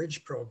summer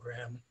bridge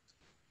program,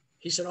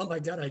 he said, "Oh my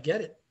God, I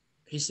get it."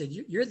 He said,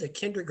 "You're the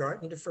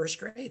kindergarten to first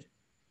grade."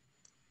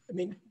 I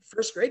mean,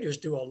 first graders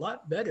do a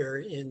lot better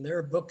in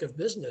their book of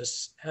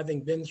business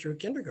having been through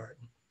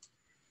kindergarten.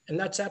 And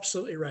that's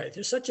absolutely right.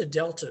 There's such a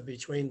delta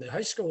between the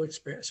high school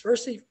experience,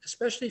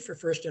 especially for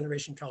first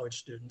generation college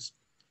students,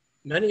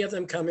 many of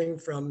them coming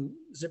from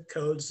zip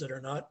codes that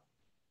are not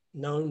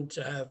known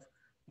to have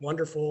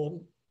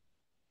wonderful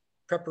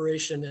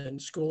preparation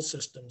and school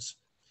systems.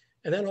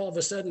 And then all of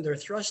a sudden they're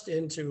thrust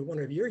into one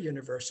of your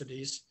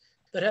universities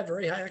that have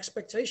very high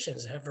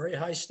expectations, have very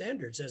high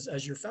standards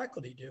as your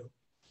faculty do.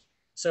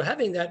 So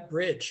having that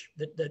bridge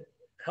that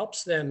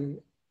helps them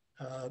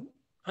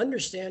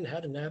understand how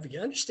to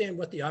navigate, understand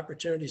what the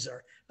opportunities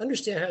are,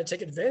 understand how to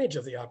take advantage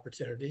of the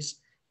opportunities,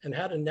 and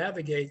how to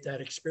navigate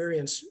that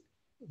experience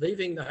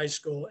leaving the high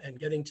school and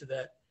getting to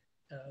that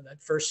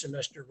first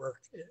semester work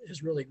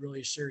is really,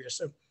 really serious.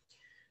 So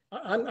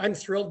I'm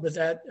thrilled with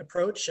that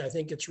approach. I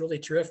think it's really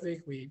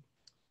terrific. We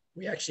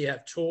actually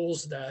have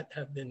tools that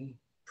have been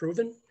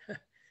proven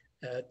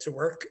to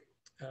work.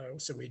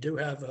 So we do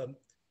have a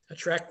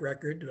track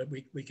record that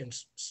we can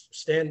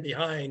stand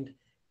behind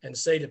and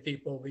say to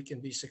people, we can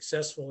be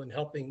successful in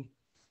helping,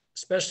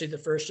 especially the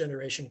first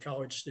generation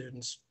college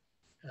students,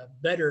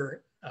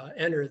 better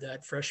enter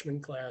that freshman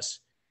class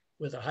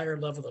with a higher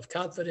level of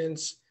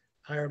confidence,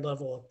 higher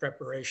level of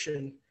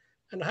preparation,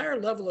 and a higher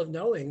level of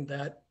knowing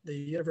that the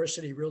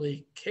university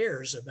really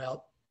cares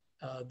about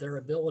their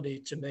ability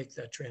to make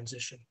that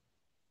transition.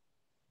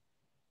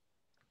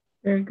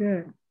 Very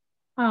good.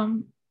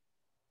 Do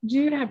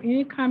you have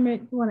any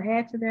comment you want to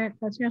add to that,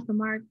 Chancellor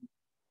Martin,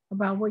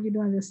 about what you're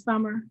doing this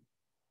summer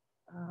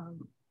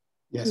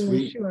yes, to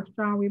ensure a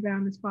strong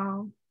rebound this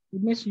fall? You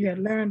mentioned you had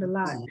learned a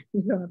lot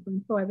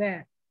before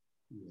that.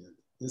 Yeah.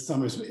 This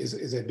summer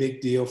is a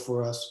big deal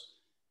for us,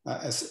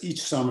 as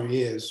each summer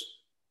is.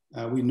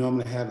 We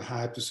normally have a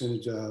high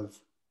percentage of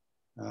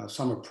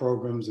summer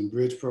programs and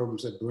bridge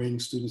programs that bring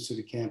students to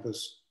the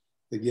campus,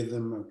 to give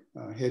them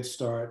a head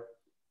start,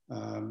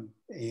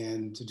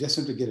 and to just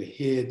simply get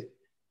ahead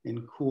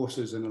in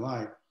courses and the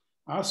like.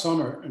 Our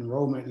summer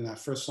enrollment in our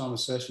first summer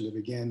session that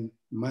began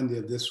Monday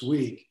of this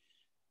week,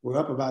 we're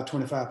up about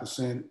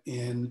 25%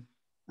 in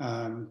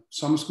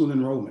summer school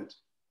enrollment.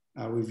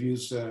 We've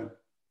used a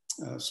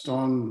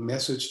strong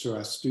message to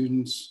our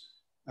students,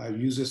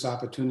 use this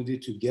opportunity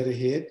to get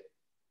ahead.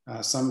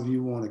 Some of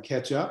you want to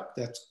catch up,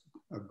 that's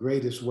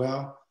great as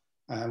well.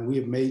 We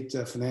have made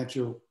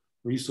financial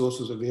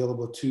resources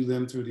available to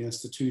them through the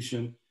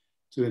institution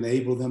to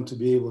enable them to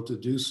be able to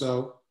do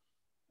so.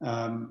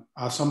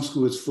 Our summer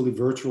school is fully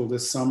virtual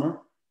this summer.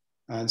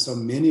 And so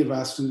many of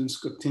our students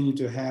continue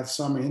to have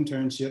summer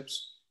internships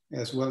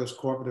as well as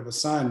cooperative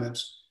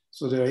assignments.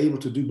 So they're able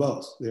to do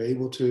both. They're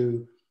able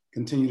to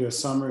continue their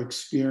summer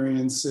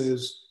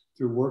experiences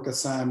through work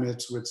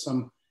assignments with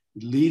some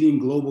leading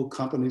global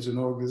companies and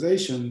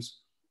organizations,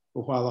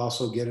 but while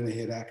also getting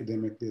ahead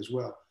academically as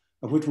well,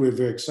 of which we're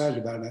very excited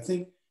about. And I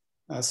think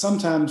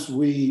sometimes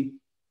you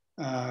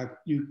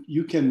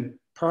can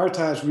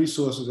prioritize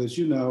resources, as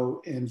you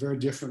know, in very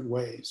different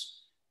ways.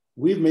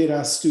 We've made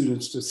our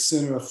students the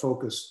center of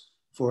focus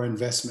for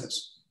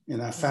investments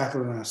in our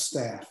faculty and our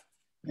staff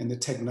and the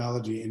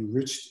technology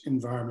enriched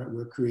environment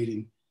we're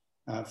creating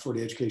for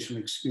the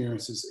educational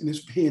experiences. And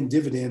it's paying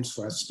dividends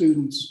for our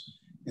students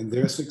and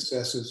their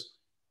successes.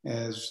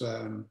 As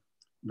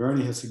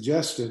Bernie has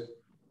suggested,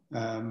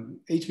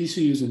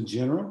 HBCUs in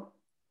general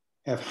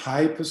have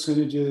high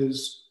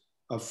percentages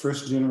of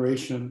first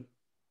generation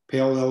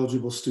Pell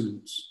eligible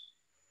students.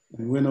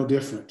 And we're no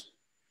different.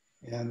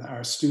 And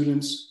our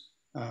students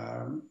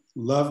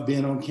love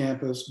being on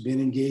campus, being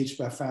engaged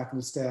by faculty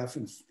and staff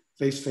in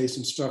face-to-face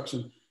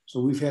instruction.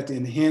 So we've had to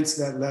enhance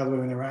that level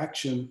of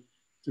interaction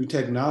through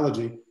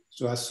technology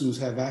so our students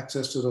have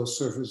access to those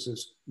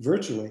services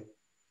virtually.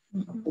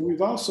 But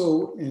we've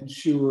also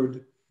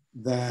ensured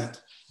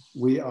that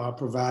we are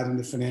providing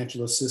the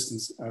financial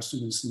assistance our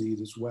students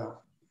need as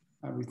well.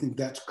 We think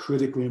that's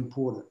critically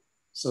important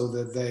so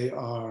that they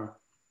are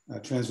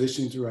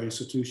transitioning through our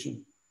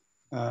institution.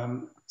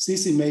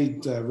 Cece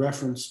made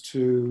reference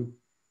to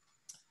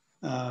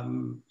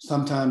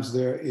sometimes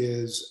there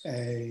is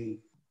a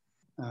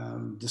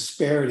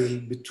disparity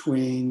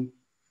between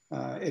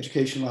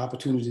educational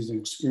opportunities and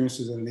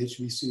experiences at an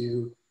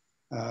HBCU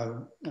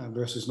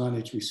versus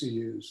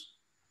non-HBCUs.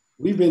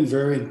 We've been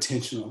very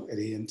intentional at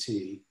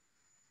A&T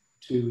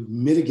to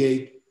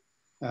mitigate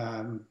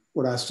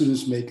what our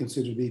students may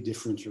consider to be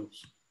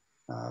differentials.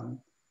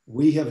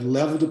 We have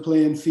leveled the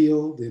playing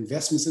field, the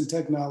investments in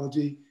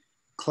technology,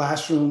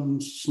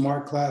 classrooms,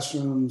 smart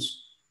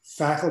classrooms,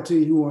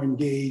 faculty who are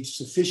engaged,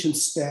 sufficient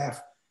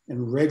staff,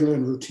 and regular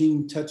and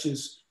routine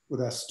touches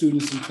with our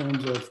students in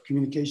terms of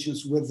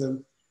communications with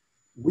them.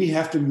 We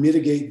have to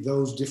mitigate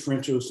those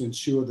differentials to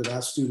ensure that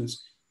our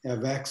students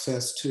have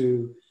access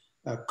to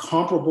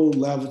comparable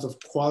levels of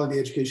quality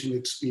educational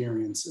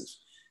experiences.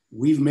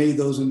 We've made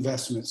those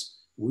investments.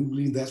 We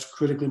believe that's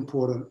critically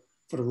important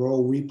for the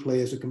role we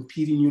play as a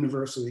competing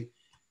university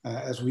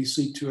as we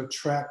seek to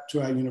attract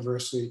to our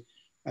university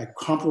a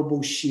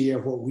comparable share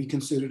of what we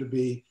consider to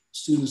be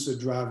students that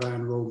drive our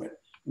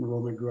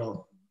enrollment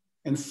growth.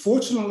 And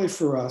fortunately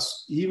for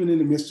us, even in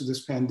the midst of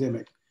this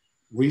pandemic,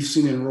 we've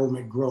seen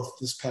enrollment growth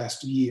this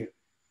past year.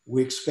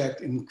 We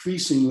expect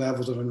increasing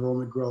levels of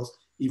enrollment growth,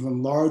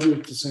 even larger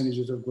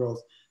percentages of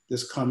growth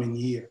this coming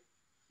year,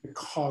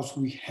 because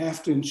we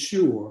have to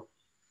ensure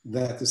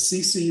that the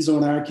CCs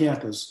on our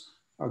campus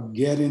are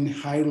getting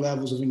high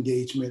levels of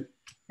engagement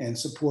and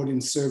supporting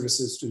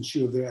services to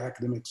ensure their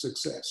academic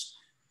success.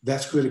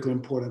 That's critically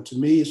important to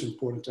me, it's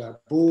important to our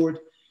board.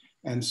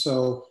 And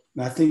so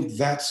I think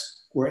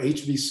that's where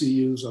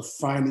HBCUs are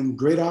finding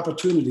great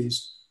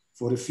opportunities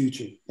for the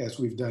future, as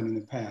we've done in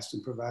the past,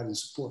 in providing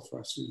support for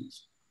our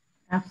students.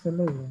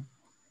 Absolutely.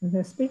 And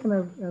then speaking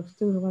of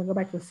students, I want to go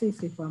back to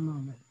Cece for a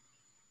moment.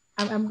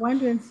 I'm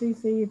wondering,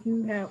 Cece, if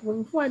you have, well,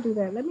 before I do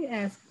that, let me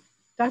ask,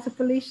 Dr.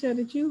 Felicia,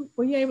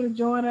 were you able to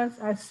join us?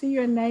 I see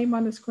your name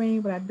on the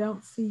screen, but I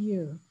don't see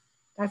you.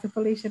 Dr.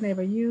 Felicia,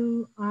 are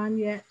you on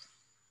yet?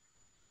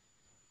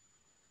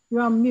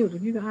 You're on mute,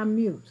 if you can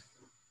unmute.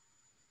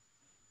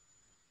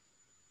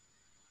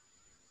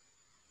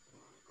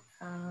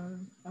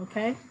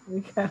 Okay,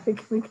 we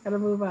gotta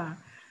move on. I'm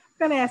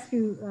gonna ask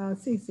you,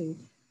 Cece,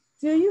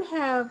 do you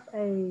have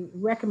a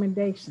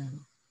recommendation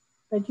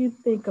that you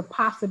think could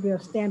possibly be a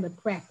standard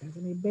practice?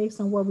 I mean,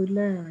 based on what we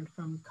learned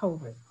from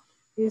COVID,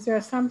 is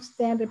there some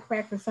standard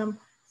practice,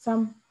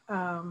 some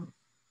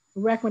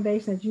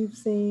recommendation that you've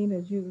seen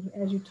as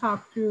you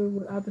talk through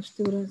with other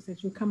students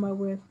that you come up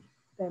with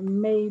that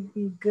may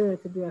be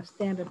good to be a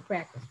standard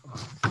practice for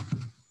us?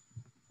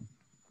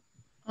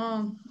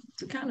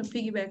 To kind of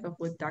piggyback off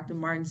what Dr.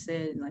 Martin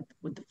said, like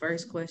with the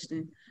first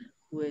question,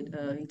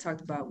 he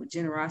talked about with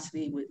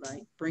generosity, with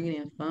like bringing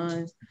in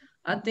funds.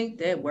 I think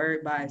that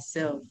word by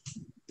itself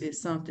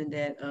is something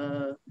that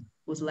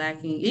was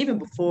lacking even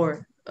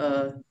before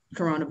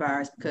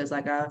coronavirus, because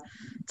like I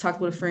talked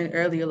with a friend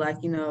earlier,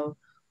 like, you know,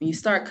 when you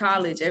start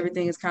college,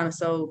 everything is kind of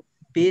so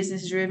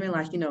business driven,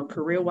 like, you know,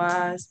 career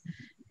wise.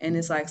 And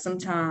it's like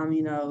sometimes,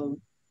 you know,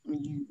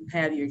 when you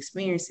have your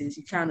experiences,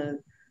 you kind of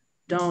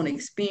don't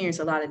experience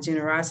a lot of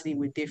generosity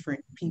with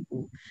different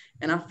people.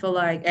 And I feel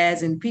like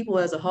as in people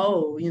as a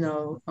whole, you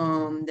know,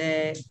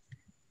 that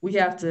we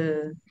have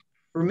to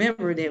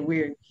remember that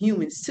we're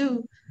humans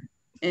too.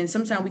 And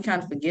sometimes we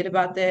kind of forget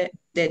about that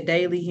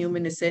daily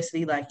human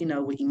necessity, like, you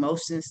know, with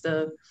emotion and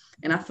stuff.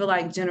 And I feel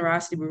like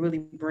generosity will really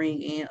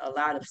bring in a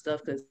lot of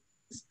stuff, because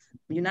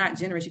when you're not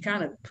generous, you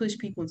kind of push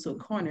people into a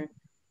corner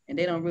and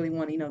they don't really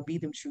want to, you know, be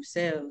them true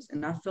selves.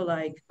 And I feel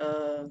like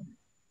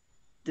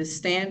the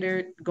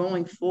standard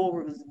going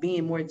forward was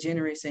being more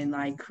generous and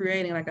like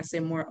creating, like I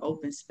said, more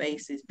open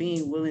spaces,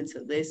 being willing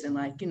to listen,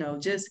 like, you know,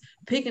 just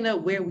picking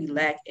up where we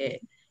lack at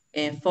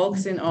and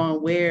focusing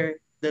on where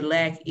the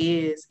lack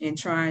is and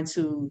trying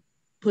to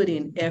put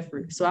in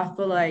effort. So I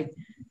feel like,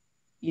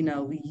 you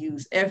know, we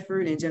use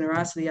effort and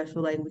generosity. I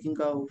feel like we can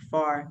go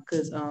far,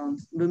 because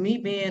with me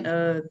being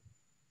a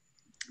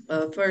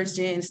first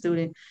gen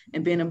student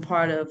and being a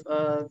part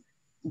of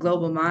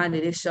Global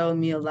Minded, it showed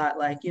me a lot.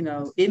 Like, you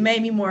know, it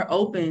made me more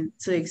open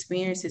to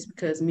experiences,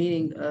 because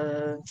meeting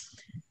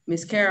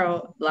Miss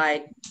Carol,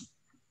 like,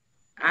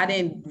 I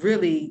didn't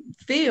really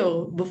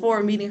feel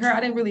before meeting her, I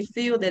didn't really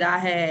feel that I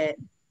had,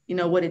 you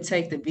know, what it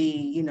takes to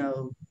be, you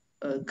know,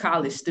 a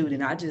college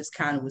student. I just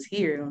kind of was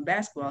here on a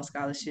basketball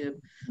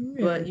scholarship.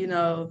 But, you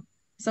know,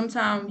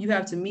 sometimes you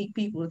have to meet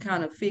people to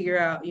kind of figure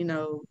out, you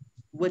know,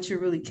 what you're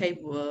really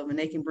capable of, and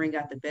they can bring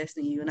out the best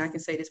in you. And I can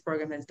say this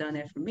program has done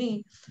that for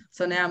me.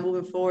 So now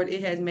moving forward,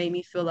 it has made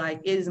me feel like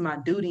it is my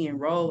duty and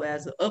role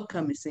as an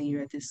upcoming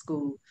senior at this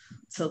school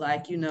to,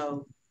 like, you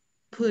know,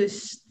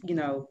 push, you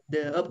know,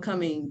 the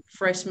upcoming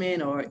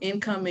freshmen or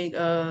incoming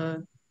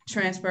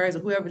transfers or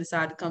whoever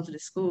decide to come to the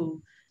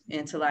school,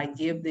 and to like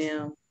give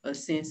them a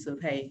sense of,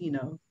 hey, you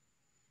know,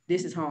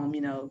 this is home,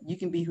 you know, you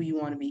can be who you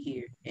want to be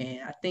here.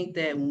 And I think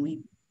that when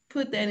we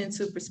put that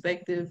into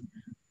perspective,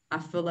 I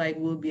feel like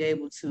we'll be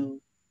able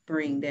to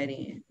bring that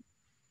in.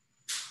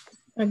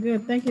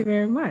 Good. Thank you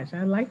very much.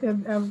 I'd like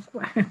to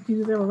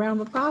use a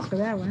round of applause for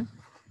that one.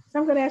 So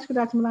I'm going to ask you,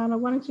 Dr. Milano,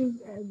 why don't you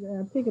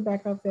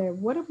piggyback off there?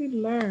 What have we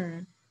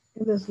learned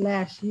in this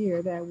last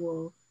year that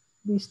will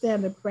be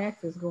standard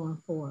practice going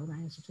forward in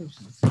our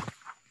institutions?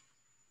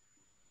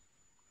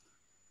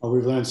 Well,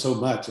 we've learned so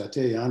much, I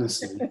tell you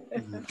honestly.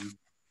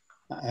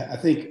 I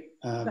think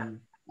I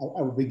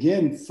will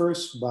begin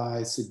first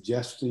by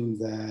suggesting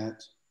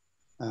that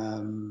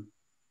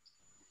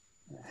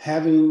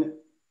having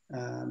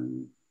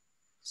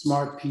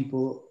smart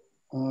people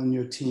on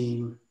your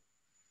team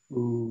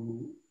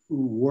who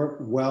work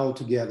well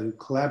together, who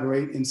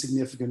collaborate in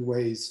significant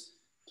ways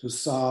to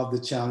solve the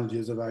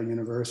challenges of our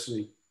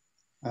university.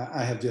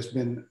 I have just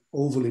been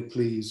overly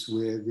pleased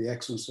with the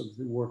excellence of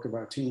the work of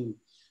our team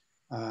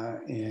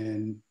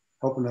and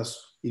helping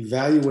us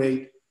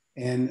evaluate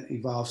and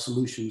evolve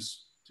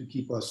solutions to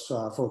keep us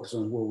focused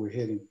on where we're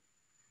heading.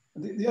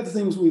 The other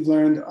things we've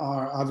learned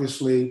are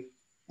obviously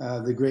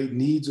the great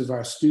needs of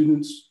our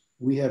students.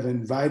 We have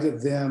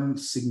invited them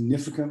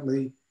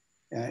significantly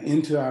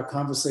into our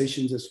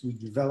conversations as we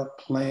develop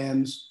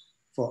plans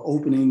for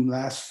opening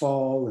last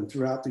fall and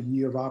throughout the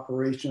year of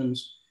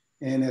operations,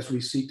 and as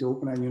we seek to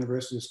open our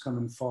university this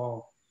coming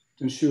fall,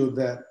 to ensure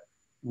that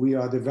we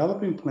are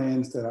developing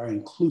plans that are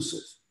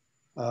inclusive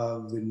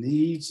of the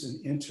needs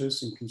and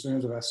interests and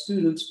concerns of our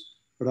students,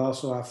 but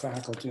also our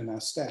faculty and our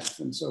staff.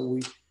 And so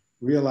we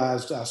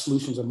realized our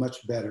solutions are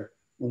much better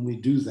when we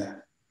do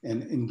that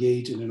and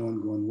engage in an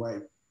ongoing way.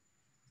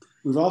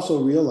 We've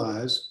also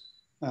realized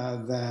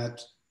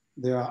that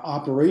there are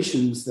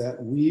operations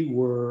that we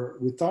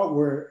thought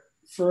were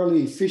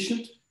fairly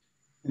efficient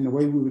in the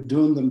way we were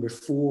doing them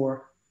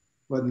before,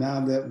 but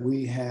now that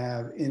we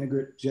have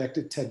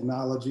interjected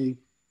technology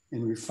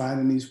and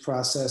refining these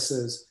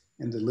processes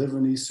and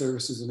delivering these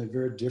services in a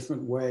very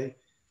different way,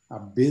 our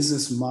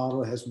business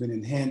model has been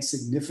enhanced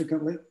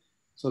significantly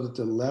so that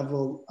the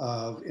level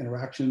of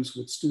interactions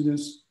with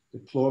students,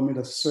 deployment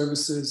of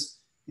services,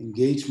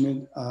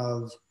 engagement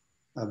of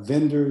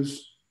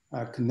vendors,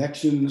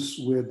 connections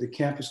with the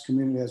campus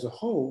community as a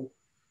whole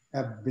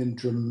have been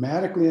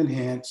dramatically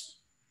enhanced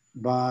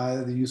by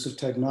the use of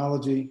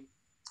technology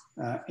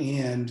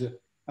and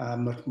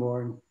much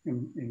more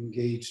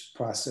engaged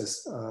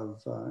process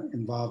of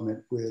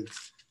involvement with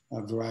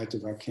a variety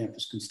of our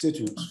campus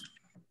constituents.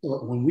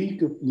 So when we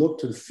look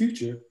to the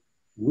future,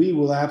 we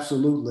will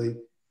absolutely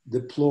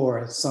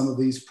deploy some of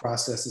these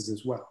processes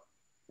as well.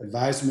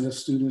 Advisement of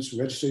students,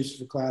 registration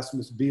for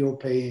classmates, bill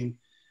paying,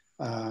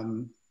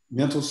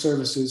 mental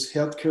services,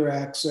 healthcare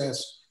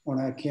access on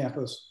our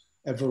campus,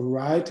 a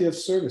variety of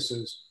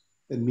services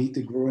that meet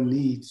the growing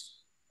needs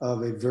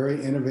of a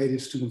very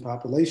innovative student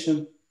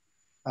population,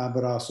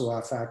 but also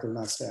our faculty and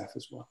our staff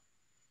as well.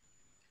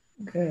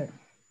 Good.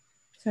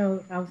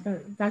 So I was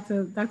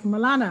Dr.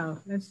 Milano,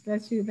 let's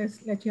let you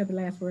have the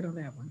last word on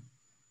that one.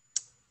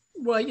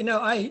 Well, you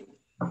know,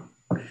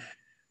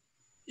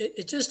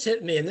 it just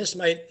hit me, and this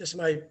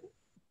might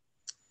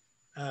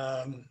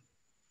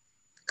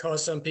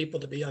cause some people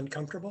to be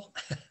uncomfortable,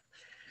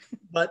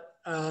 but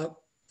I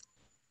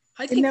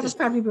think it never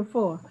stopped you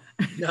before.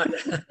 No,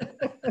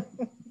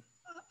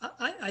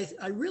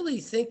 I really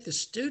think the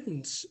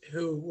students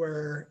who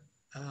were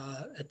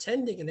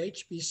attending an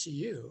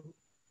HBCU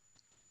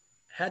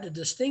had a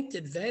distinct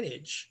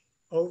advantage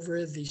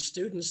over the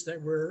students that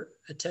were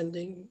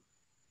attending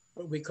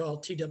what we call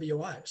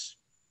TWIs,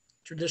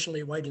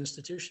 traditionally white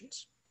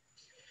institutions.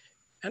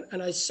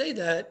 And I say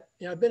that,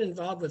 you know, I've been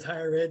involved with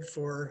higher ed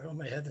for, oh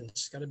my heavens,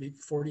 it's got to be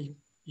 40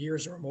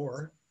 years or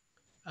more.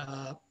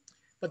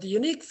 But the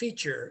unique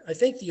feature, I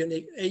think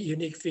a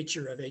unique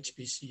feature of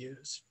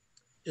HBCUs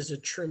is a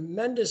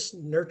tremendous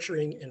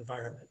nurturing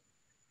environment,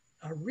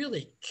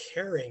 really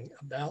caring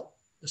about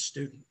the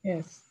student.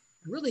 Yes.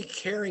 Really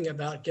caring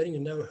about getting to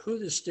know who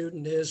the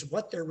student is,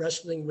 what they're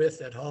wrestling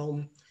with at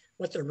home,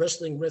 what they're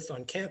wrestling with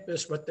on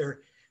campus, what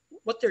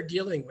they're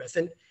dealing with.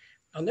 And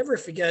I'll never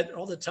forget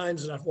all the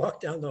times that I've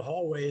walked down the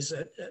hallways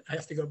I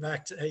have to go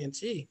back to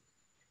A&T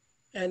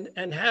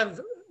and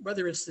have,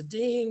 whether it's the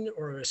dean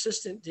or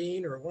assistant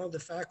dean or one of the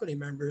faculty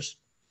members,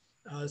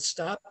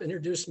 stop,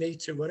 introduce me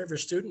to whatever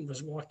student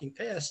was walking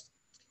past,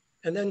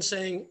 and then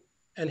saying,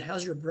 and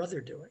how's your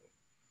brother doing?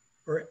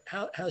 Or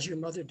how's your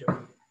mother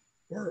doing?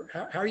 Or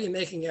how are you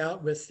making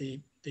out with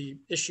the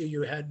issue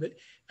you had? But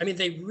I mean,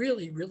 they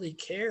really, really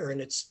care. And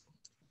it's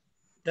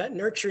that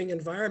nurturing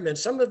environment.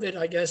 Some of it,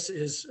 I guess,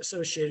 is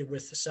associated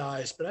with the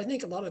size, but I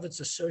think a lot of it's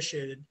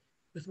associated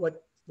with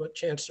what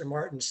Chancellor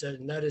Martin said,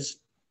 and that is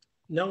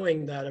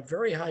knowing that a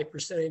very high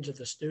percentage of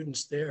the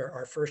students there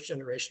are first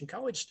generation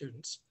college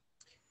students.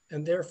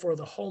 And therefore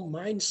the whole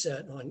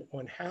mindset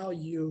on how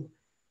you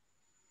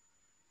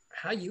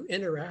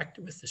interact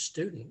with the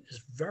student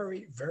is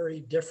very, very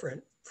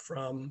different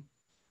from,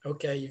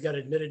 okay, you got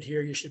admitted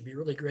here, you should be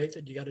really great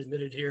that you got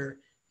admitted here,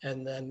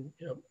 and then,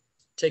 you know,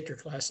 take your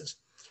classes.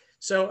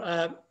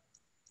 So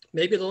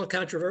maybe a little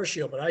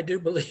controversial, but I do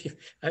believe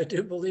that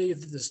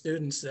the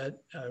students that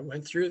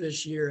went through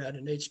this year at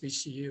an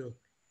HBCU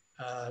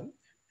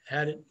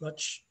had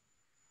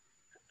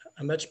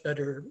a much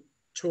better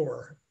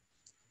tour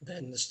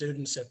than the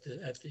students at the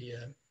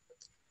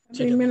I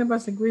think many of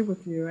us agree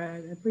with you.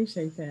 I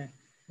appreciate that.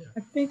 Yeah. I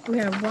think we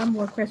have one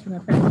more question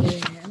I've got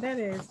in, and that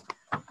is,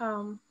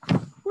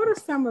 what are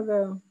some of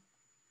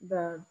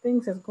the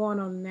things that's going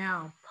on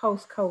now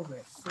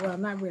post-COVID? Well,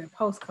 not really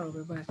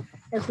post-COVID, but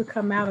as we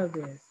come out of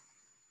this,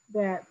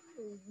 that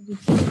you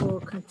think will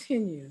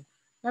continue,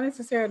 not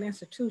necessarily an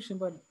institution,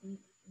 but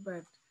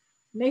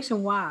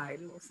nationwide,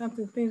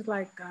 things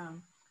like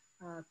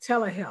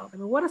telehealth. I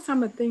mean, what are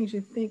some of the things you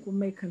think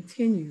may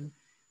continue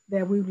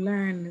that we've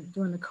learned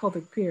during the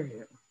COVID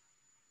period?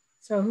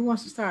 So who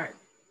wants to start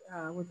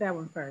with that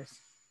one first?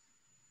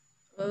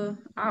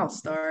 I'll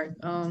start.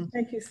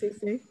 Thank you,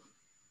 Cece.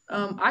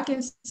 I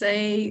can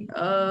say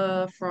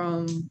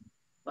from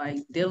like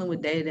dealing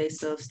with day-to-day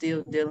stuff,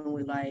 still dealing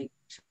with like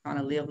trying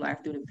to live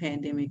life through the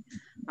pandemic,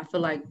 I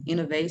feel like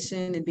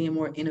innovation and being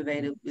more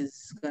innovative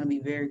is going to be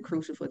very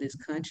crucial for this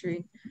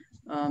country.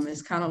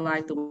 It's kind of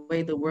like the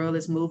way the world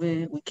is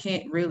moving. We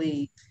can't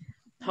really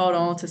hold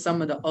on to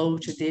some of the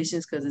old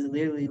traditions because it's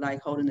literally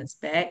like holding us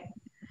back.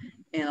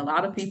 And a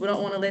lot of people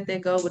don't want to let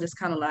that go, but it's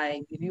kind of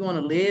like, if you want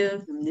to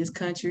live in this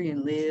country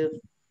and live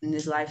in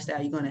this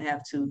lifestyle, you're going to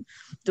have to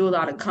do a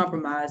lot of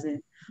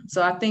compromising.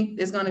 So I think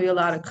there's going to be a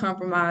lot of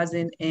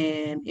compromising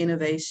and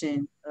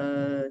innovation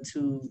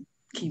to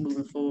keep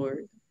moving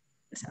forward.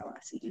 That's how I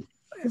see it.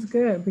 It's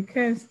good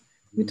because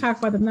we talk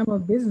about the number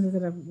of businesses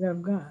that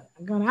have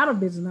gone out of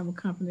business, number of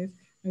companies,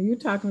 and you're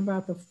talking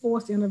about the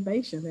forced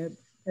innovation that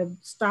have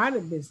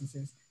started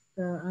businesses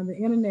on the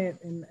internet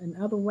and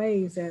other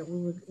ways that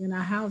we were in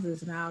our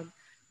houses and our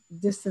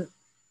distant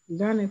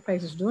learning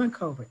places during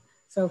COVID.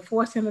 So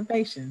forced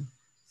innovation.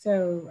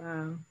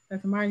 So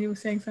Dr. Martin, you were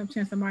saying something?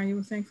 Chancellor Martin, you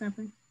were saying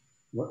something?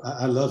 Well,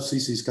 I love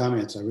Cece's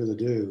comments. I really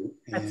do.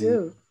 I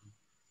do.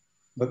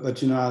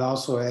 But you know, I'd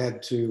also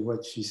add to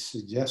what she's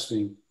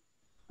suggesting.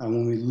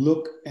 When we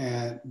look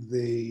at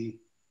the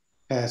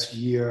past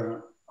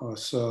year or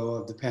so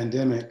of the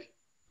pandemic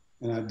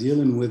and are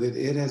dealing with it,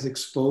 it has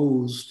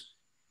exposed,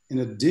 in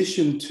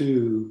addition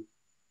to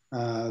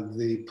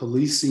the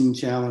policing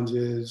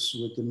challenges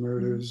with the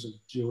murders of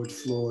George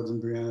Floyd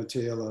and Breonna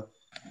Taylor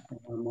and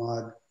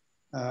Ahmaud,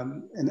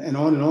 and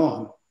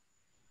on,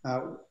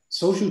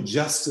 social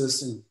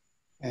justice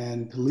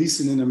and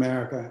policing in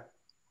America,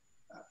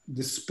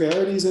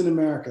 disparities in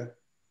America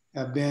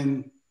have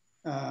been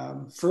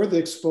further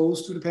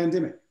exposed to the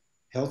pandemic.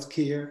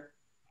 Healthcare,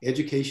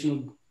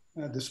 educational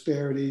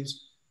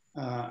disparities,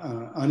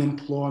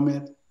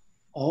 unemployment,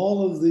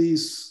 all of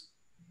these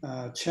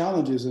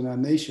challenges in our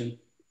nation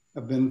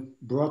have been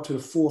brought to the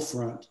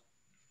forefront.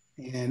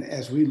 And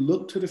as we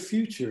look to the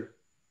future,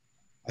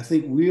 I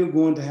think we are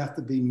going to have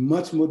to be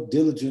much more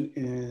diligent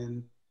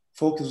in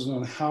focusing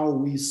on how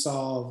we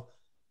solve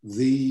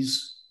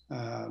these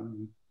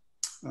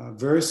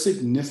very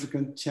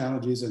significant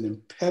challenges and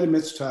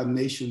impediments to our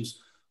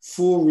nation's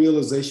full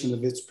realization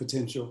of its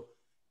potential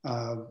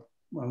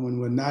when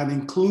we're not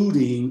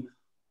including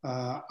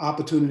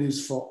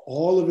opportunities for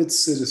all of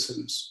its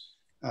citizens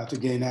to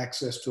gain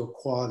access to a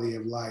quality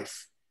of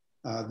life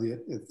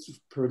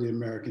per the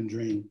American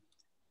dream.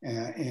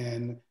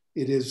 And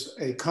it is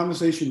a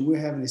conversation we're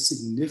having a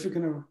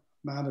significant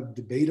amount of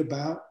debate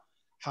about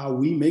how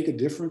we make a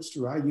difference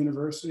through our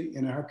university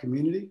in our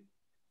community,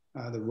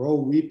 the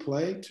role we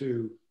play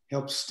to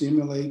help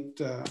stimulate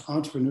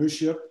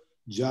entrepreneurship,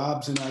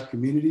 jobs in our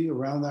community,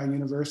 around our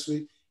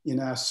university, in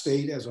our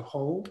state as a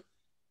whole.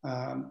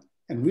 And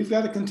we've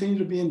got to continue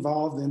to be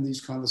involved in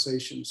these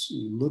conversations.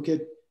 You look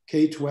at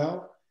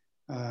K-12,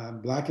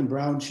 Black and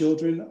brown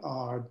children there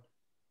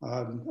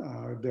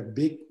are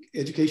big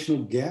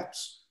educational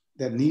gaps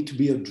that need to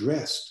be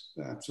addressed,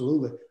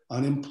 absolutely.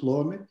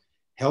 Unemployment,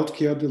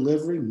 healthcare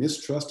delivery,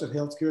 mistrust of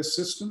healthcare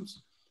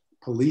systems,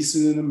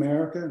 policing in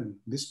America, and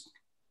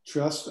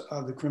mistrust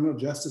of the criminal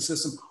justice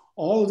system.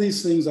 All of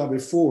these things are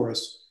before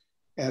us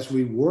as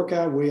we work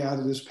our way out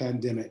of this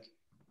pandemic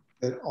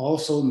that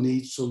also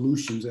need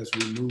solutions as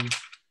we move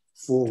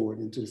forward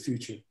into the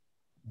future.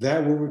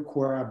 That will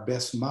require our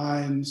best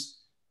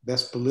minds,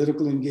 best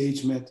political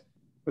engagement,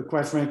 but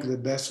quite frankly, the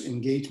best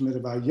engagement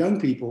of our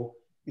young people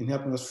in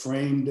helping us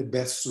frame the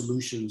best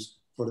solutions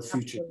for the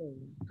future.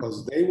 Absolutely.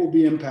 Because they will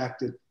be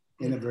impacted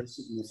in a very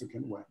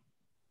significant way.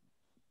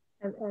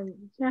 And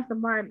Chancellor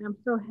Martin, I'm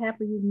so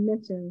happy you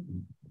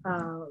mentioned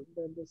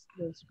the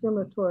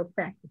discriminatory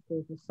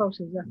practices, the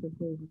social justice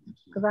movement,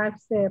 because I've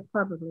said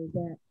publicly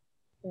that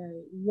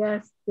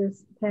yes,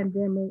 this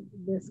pandemic,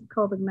 this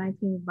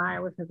COVID-19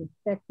 virus has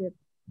affected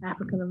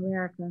African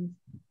Americans,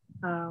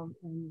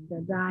 and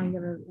they're dying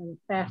at a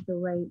faster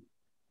rate.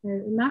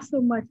 And not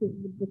so much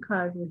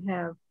because we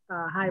have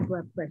high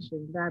blood pressure,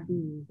 and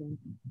diabetes, and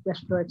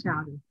respiratory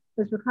challenges.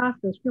 It's because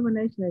the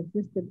discrimination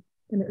existed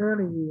in the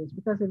early years,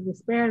 because of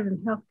disparities in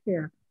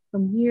healthcare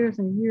from years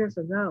and years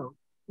ago.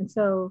 And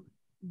so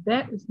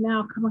that is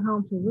now coming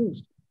home to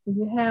roost. When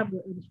you have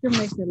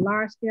discrimination at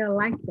large scale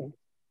like that,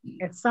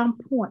 at some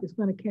point it's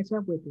going to catch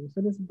up with you.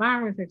 So this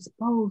virus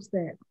exposed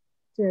that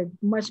to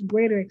a much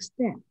greater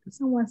extent. If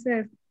someone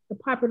says the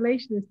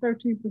population is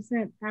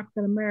 13%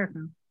 African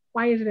American,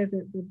 why is it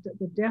that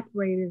the death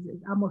rate is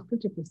almost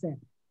 50%?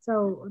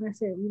 So when I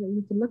said, you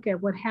need to look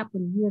at what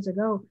happened years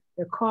ago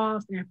that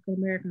caused African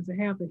Americans to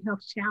have the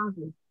health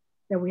challenges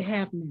that we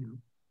have now.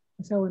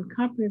 And so when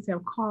companies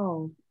have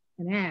called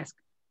and asked,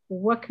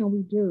 well, what can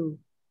we do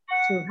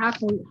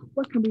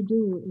what can we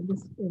do in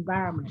this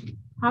environment?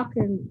 How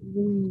can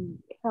we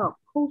help?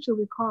 Who should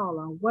we call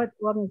on? What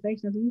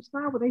organizations? And you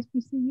start with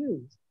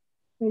HBCUs.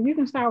 And you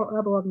can start with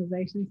other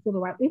organizations,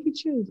 civil rights, if you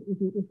choose, if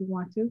you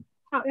want to.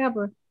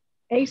 However,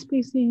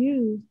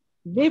 HBCUs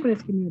live in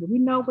this community. We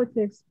know what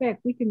to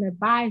expect. We can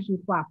advise you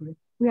properly.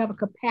 We have a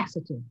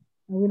capacity,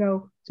 and we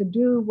know to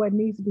do what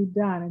needs to be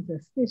done and to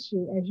assist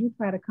you as you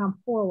try to come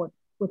forward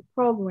with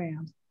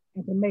programs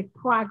and to make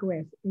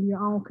progress in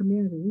your own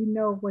community. We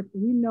know what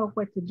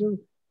to do.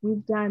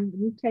 We've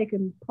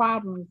taken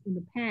problems in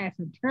the past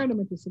and turned them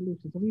into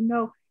solutions. And we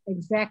know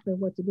exactly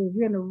what to do.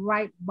 You're in the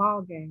right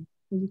ball game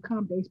when you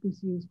come to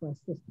HBCUs for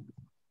assistance.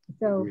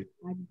 So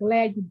I'm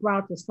glad you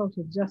brought the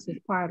social justice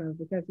part of it,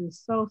 because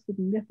it's so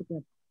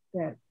significant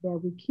that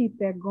we keep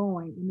that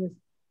going in this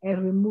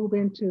as we move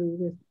into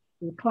this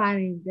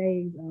declining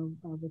days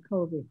of the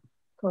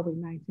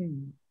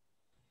COVID-19.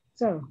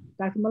 So,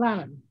 Dr.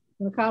 Milano, I'm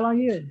gonna call on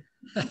you.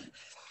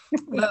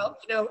 Well,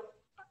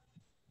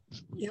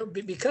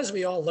 because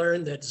we all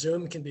learned that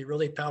Zoom can be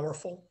really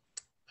powerful,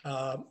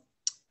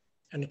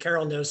 and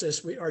Carol knows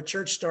this, our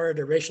church started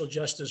a racial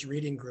justice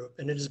reading group,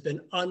 and it has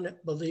been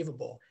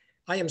unbelievable.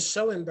 I am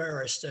so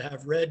embarrassed to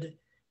have read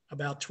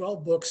about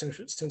 12 books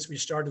since we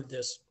started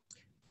this.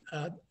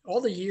 All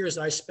the years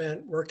I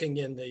spent working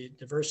in the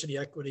diversity,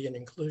 equity, and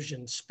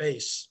inclusion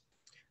space,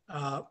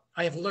 I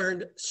have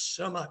learned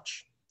so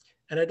much.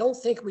 And I don't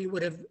think we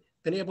would have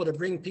been able to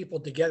bring people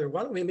together.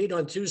 Why don't we meet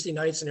on Tuesday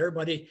nights and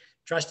everybody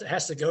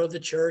has to go to the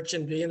church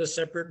and be in a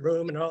separate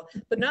room and all?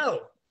 But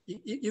no,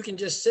 you can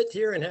just sit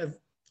here and have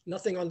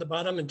nothing on the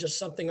bottom and just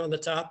something on the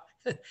top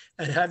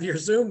and have your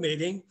Zoom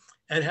meeting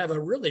and have a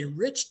really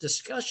rich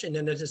discussion.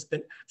 And it has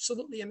been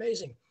absolutely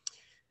amazing.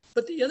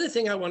 But the other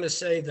thing I want to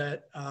say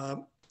that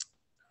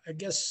I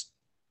guess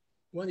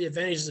one of the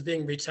advantages of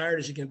being retired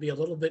is you can be a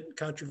little bit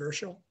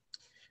controversial.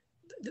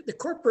 The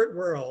corporate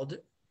world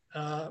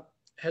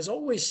has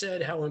always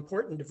said how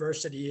important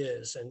diversity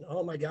is. And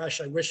oh my gosh,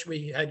 I wish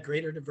we had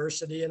greater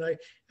diversity. And I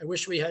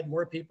wish we had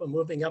more people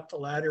moving up the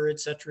ladder, et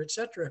cetera, et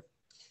cetera.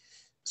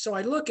 So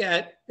I look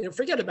at,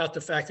 forget about the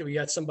fact that we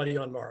got somebody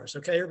on Mars,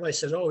 okay? Everybody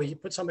says, oh, you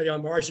put somebody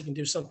on Mars, you can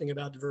do something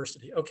about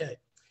diversity. Okay,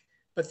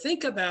 but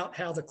think about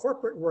how the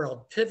corporate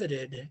world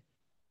pivoted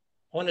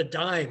on a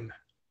dime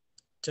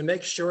to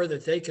make sure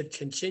that they could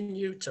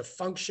continue to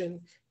function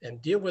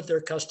and deal with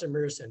their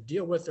customers and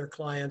deal with their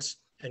clients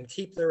and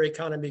keep their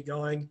economy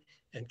going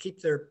and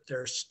keep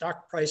their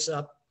stock price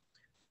up.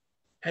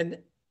 And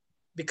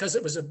because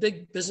it was a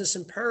big business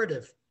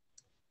imperative.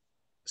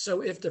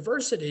 So if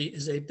diversity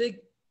is a big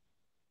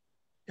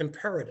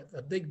imperative,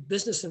 a big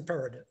business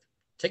imperative,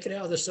 take it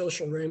out of the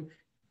social room,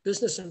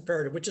 business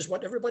imperative, which is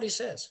what everybody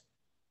says,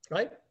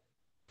 right?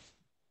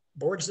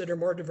 Boards that are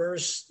more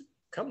diverse,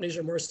 companies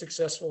are more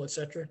successful, et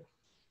cetera.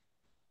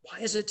 Why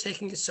is it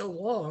taking so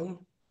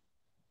long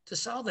to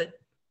solve it?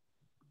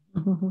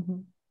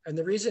 And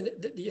the reason,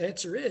 the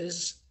answer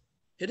is,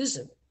 it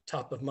isn't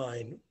top of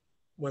mind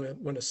when a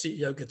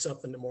CEO gets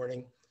up in the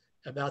morning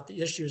about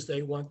the issues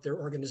they want their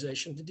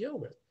organization to deal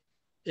with.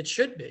 It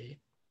should be,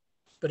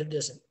 but it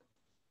isn't.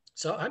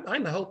 So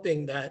I'm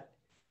hoping that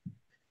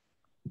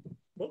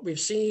what we've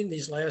seen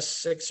these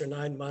last 6 or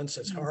 9 months,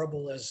 as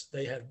horrible as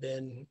they have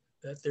been,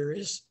 that there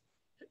is,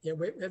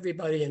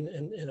 everybody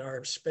in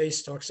our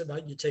space talks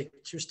about you take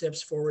 2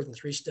 steps forward and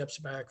 3 steps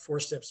back, 4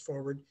 steps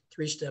forward,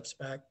 3 steps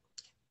back.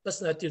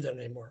 Let's not do that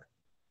anymore.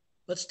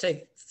 Let's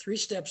take 3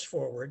 steps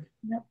forward,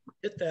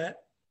 hit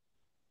that,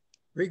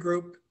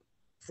 regroup,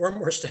 4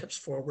 more steps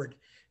forward,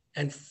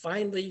 and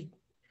finally,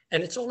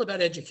 and it's all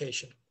about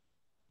education.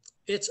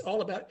 It's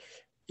all about,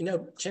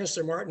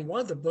 Chancellor Martin,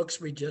 one of the books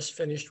we just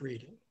finished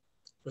reading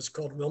was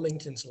called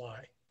Wilmington's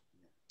Lie.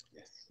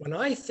 Yes. When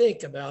I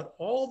think about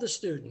all the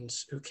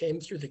students who came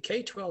through the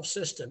K-12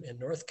 system in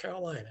North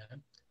Carolina,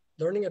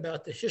 learning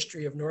about the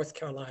history of North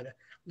Carolina,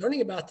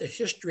 learning about the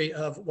history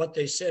of what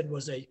they said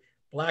was a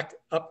Black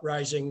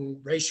uprising,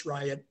 race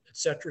riot, et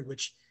cetera,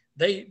 which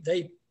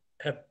they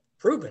have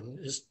proven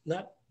is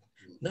not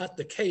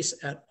the case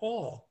at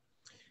all.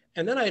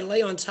 And then I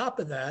lay on top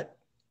of that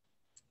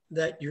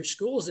your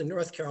schools in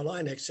North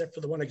Carolina, except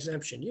for the one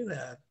exemption you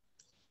have,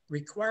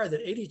 require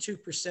that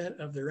 82%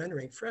 of their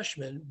entering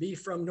freshmen be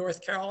from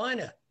North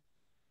Carolina.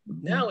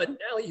 Mm-hmm. Now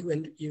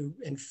you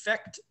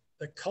infect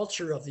the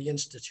culture of the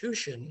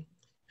institution,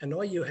 and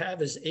all you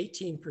have is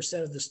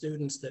 18% of the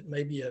students that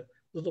may be a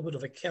little bit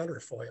of a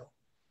counterfoil.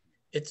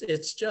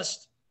 It's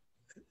just,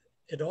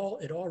 it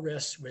all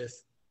rests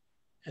with,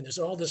 and there's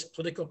all this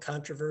political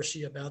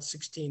controversy about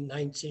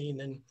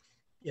 1619, and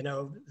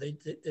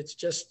it's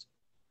just,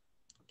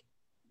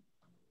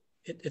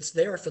 it's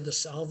there for the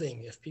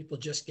solving if people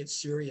just get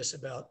serious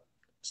about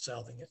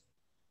solving it.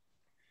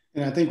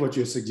 And I think what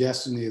you're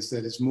suggesting is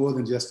that it's more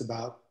than just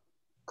about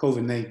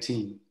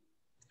COVID-19.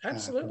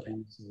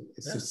 Absolutely.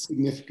 It's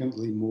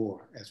significantly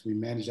more as we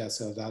manage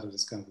ourselves out of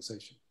this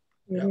conversation.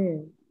 It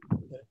is.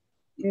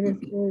 It is.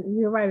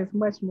 You're right. It's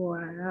much more.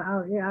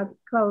 I'll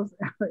close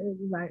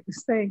like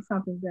saying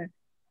something that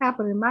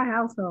happened in my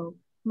household.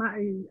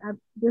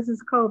 This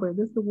is COVID.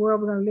 This is the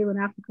world we're going to live in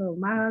after COVID.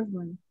 My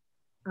husband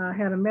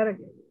had a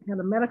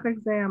medical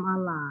exam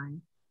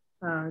online,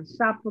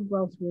 shopped for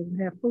groceries,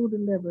 and had food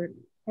delivered,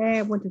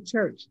 and went to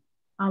church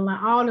online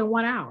all in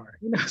 1 hour.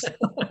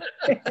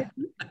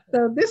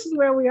 So this is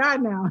where we are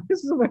now.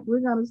 This is where we're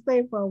going to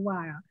stay for a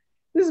while.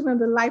 This has been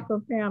the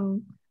delightful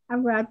panel.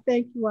 I'm going to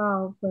thank you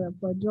all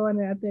for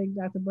joining. I thank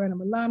Dr.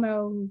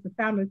 Milano, who's the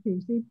founder of the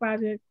PhD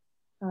Project,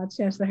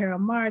 Chancellor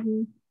Harold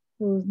Martin,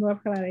 who's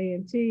North Carolina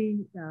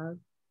A&T.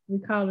 We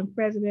call him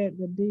President,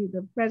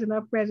 the President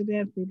of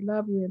Presidents. We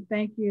love you and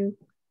thank you.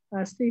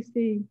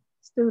 Cece,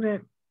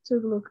 student,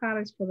 Tougaloo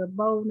College, for the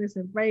boldness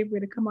and bravery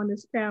to come on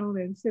this panel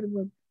and sit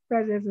with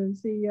presidents and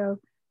CEOs.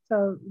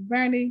 So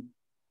Bernie,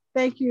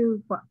 thank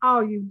you for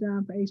all you've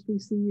done for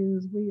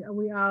HBCUs.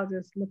 We all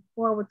just look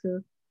forward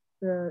to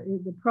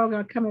the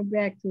program coming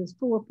back to its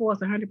full force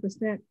 100%,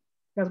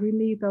 because we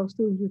need those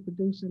students you're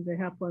producing to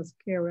help us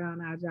carry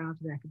on our jobs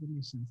as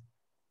academicians.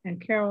 And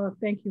Carol,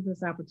 thank you for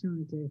this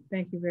opportunity.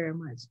 Thank you very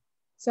much.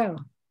 So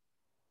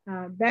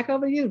back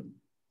over to you.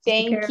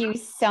 Thank you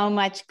so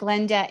much,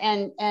 Glenda.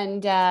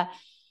 And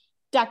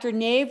Dr.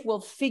 Nave, we'll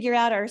figure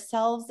out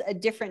ourselves a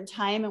different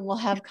time and we'll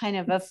have kind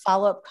of a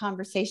follow-up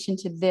conversation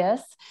to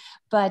this.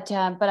 But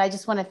I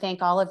just want to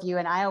thank all of you.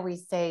 And I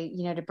always say,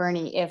 to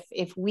Bernie,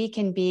 if we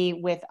can be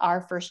with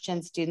our first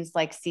gen students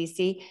like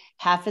Cece,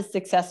 half as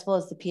successful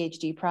as the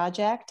PhD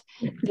project,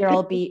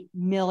 there'll be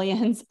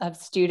millions of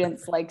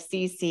students like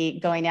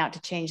Cece going out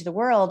to change the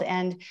world.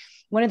 And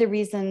one of the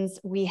reasons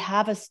we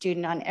have a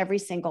student on every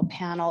single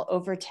panel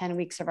over 10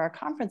 weeks of our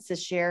conference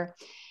this year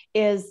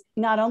is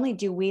not only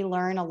do we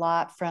learn a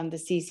lot from the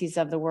Ceces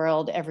of the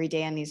world every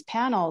day in these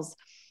panels,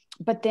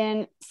 but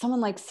then someone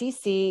like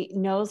Cece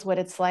knows what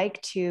it's like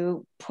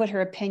to put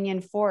her opinion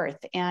forth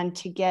and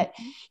to get,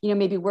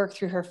 maybe work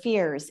through her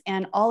fears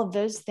and all of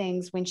those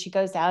things when she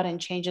goes out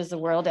and changes the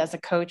world as a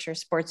coach or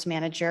sports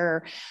manager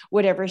or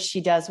whatever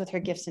she does with her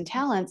gifts and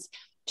talents.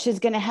 She's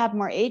going to have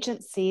more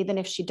agency than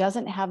if she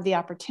doesn't have the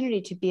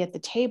opportunity to be at the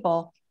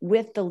table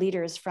with the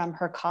leaders from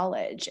her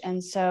college.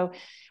 And so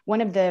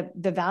one of the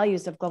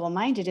values of Global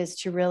Minded is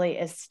to really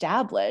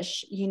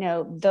establish,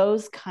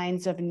 those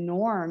kinds of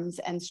norms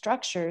and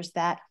structures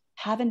that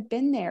haven't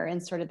been there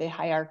in sort of the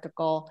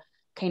hierarchical,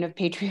 kind of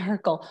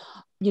patriarchal,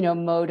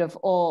 mode of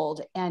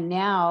old. And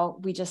now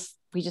we just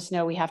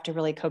know we have to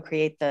really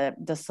co-create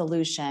the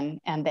solution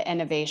and the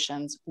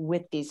innovations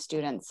with these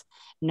students,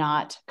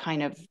 not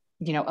kind of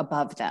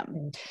above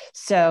them.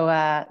 So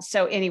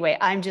anyway,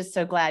 I'm just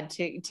so glad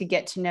to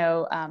get to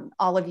know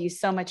all of you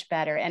so much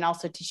better, and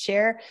also to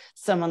share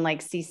someone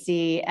like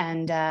Cece,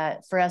 and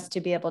for us to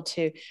be able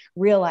to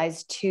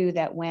realize too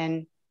that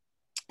when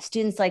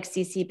students like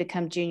Cece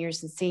become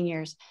juniors and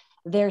seniors,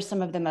 they're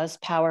some of the most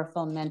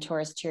powerful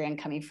mentors to your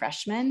incoming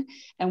freshmen.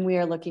 And we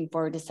are looking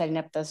forward to setting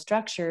up those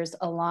structures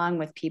along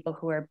with people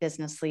who are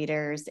business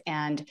leaders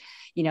and,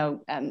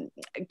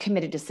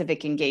 committed to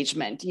civic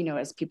engagement,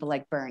 as people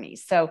like Bernie.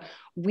 So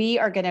we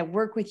are going to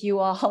work with you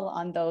all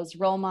on those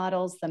role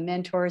models, the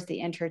mentors, the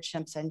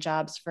internships and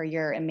jobs for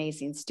your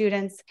amazing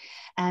students.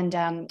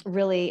 And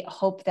really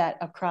hope that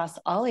across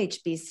all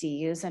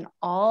HBCUs and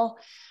all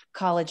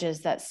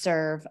colleges that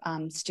serve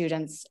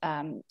students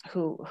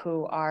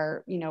who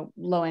are,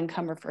 low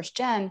income or first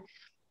gen,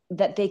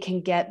 that they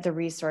can get the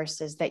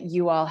resources that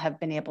you all have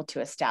been able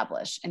to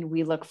establish. And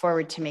we look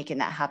forward to making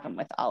that happen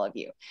with all of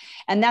you.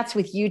 And that's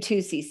with you too,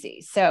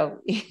 Cece.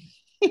 So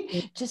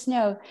just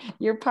know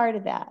you're part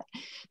of that.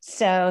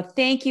 So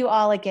thank you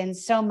all again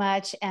so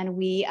much. And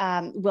we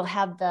will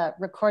have the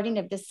recording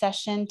of this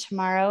session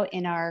tomorrow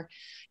in our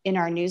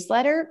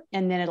newsletter,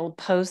 and then it'll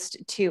post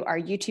to our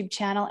YouTube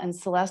channel, and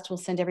Celeste will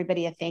send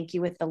everybody a thank you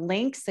with the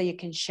link so you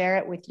can share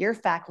it with your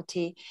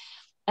faculty.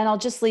 And I'll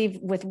just leave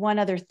with one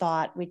other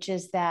thought, which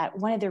is that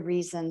one of the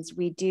reasons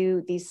we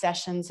do these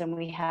sessions and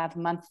we have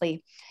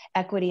monthly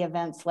equity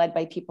events led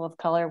by people of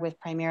color, with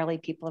primarily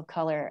people of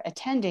color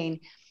attending,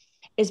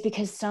 is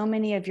because so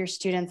many of your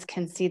students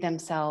can see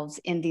themselves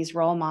in these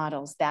role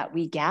models that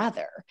we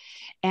gather.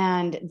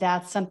 And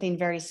that's something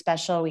very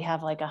special. We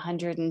have like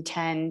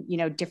 110,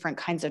 different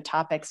kinds of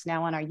topics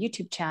now on our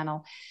YouTube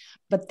channel.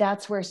 but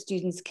that's where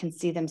students can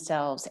see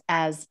themselves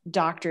as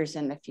doctors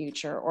in the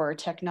future, or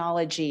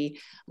technology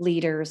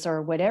leaders,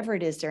 or whatever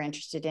it is they're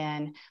interested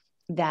in,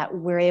 that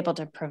we're able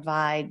to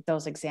provide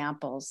those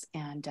examples.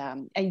 And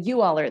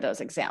you all are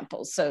those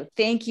examples. So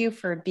thank you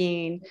for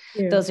being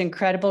those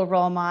incredible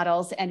role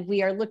models. And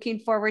we are looking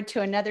forward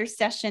to another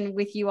session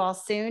with you all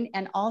soon,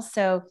 and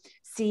also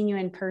seeing you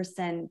in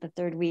person the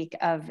third week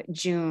of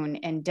June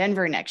in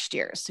Denver next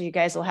year. So you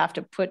guys will have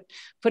to put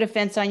a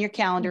fence on your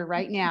calendar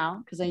right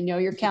now, because I know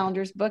your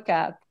calendars book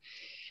up.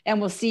 And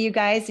we'll see you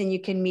guys, and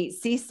you can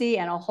meet Cece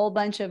and a whole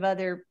bunch of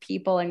other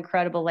people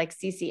incredible like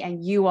Cece,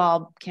 and you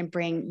all can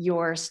bring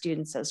your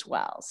students as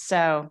well.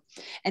 So,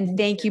 and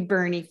thank you,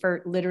 Bernie,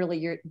 for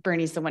literally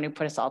Bernie's the one who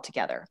put us all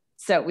together.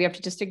 So we have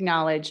to just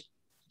acknowledge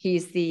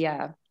he's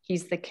the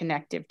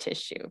connective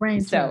tissue.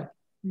 So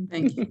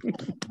thank you.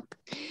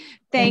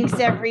 Thanks,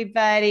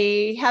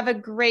 everybody. Have a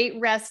great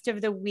rest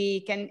of the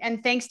week.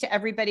 And thanks to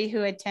everybody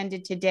who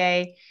attended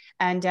today.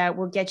 And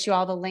we'll get you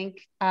all the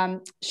link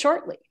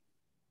shortly.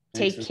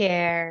 Take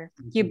care.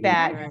 You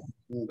bet.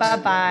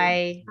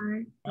 Bye-bye.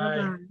 Bye.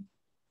 Bye.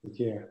 Take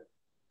care.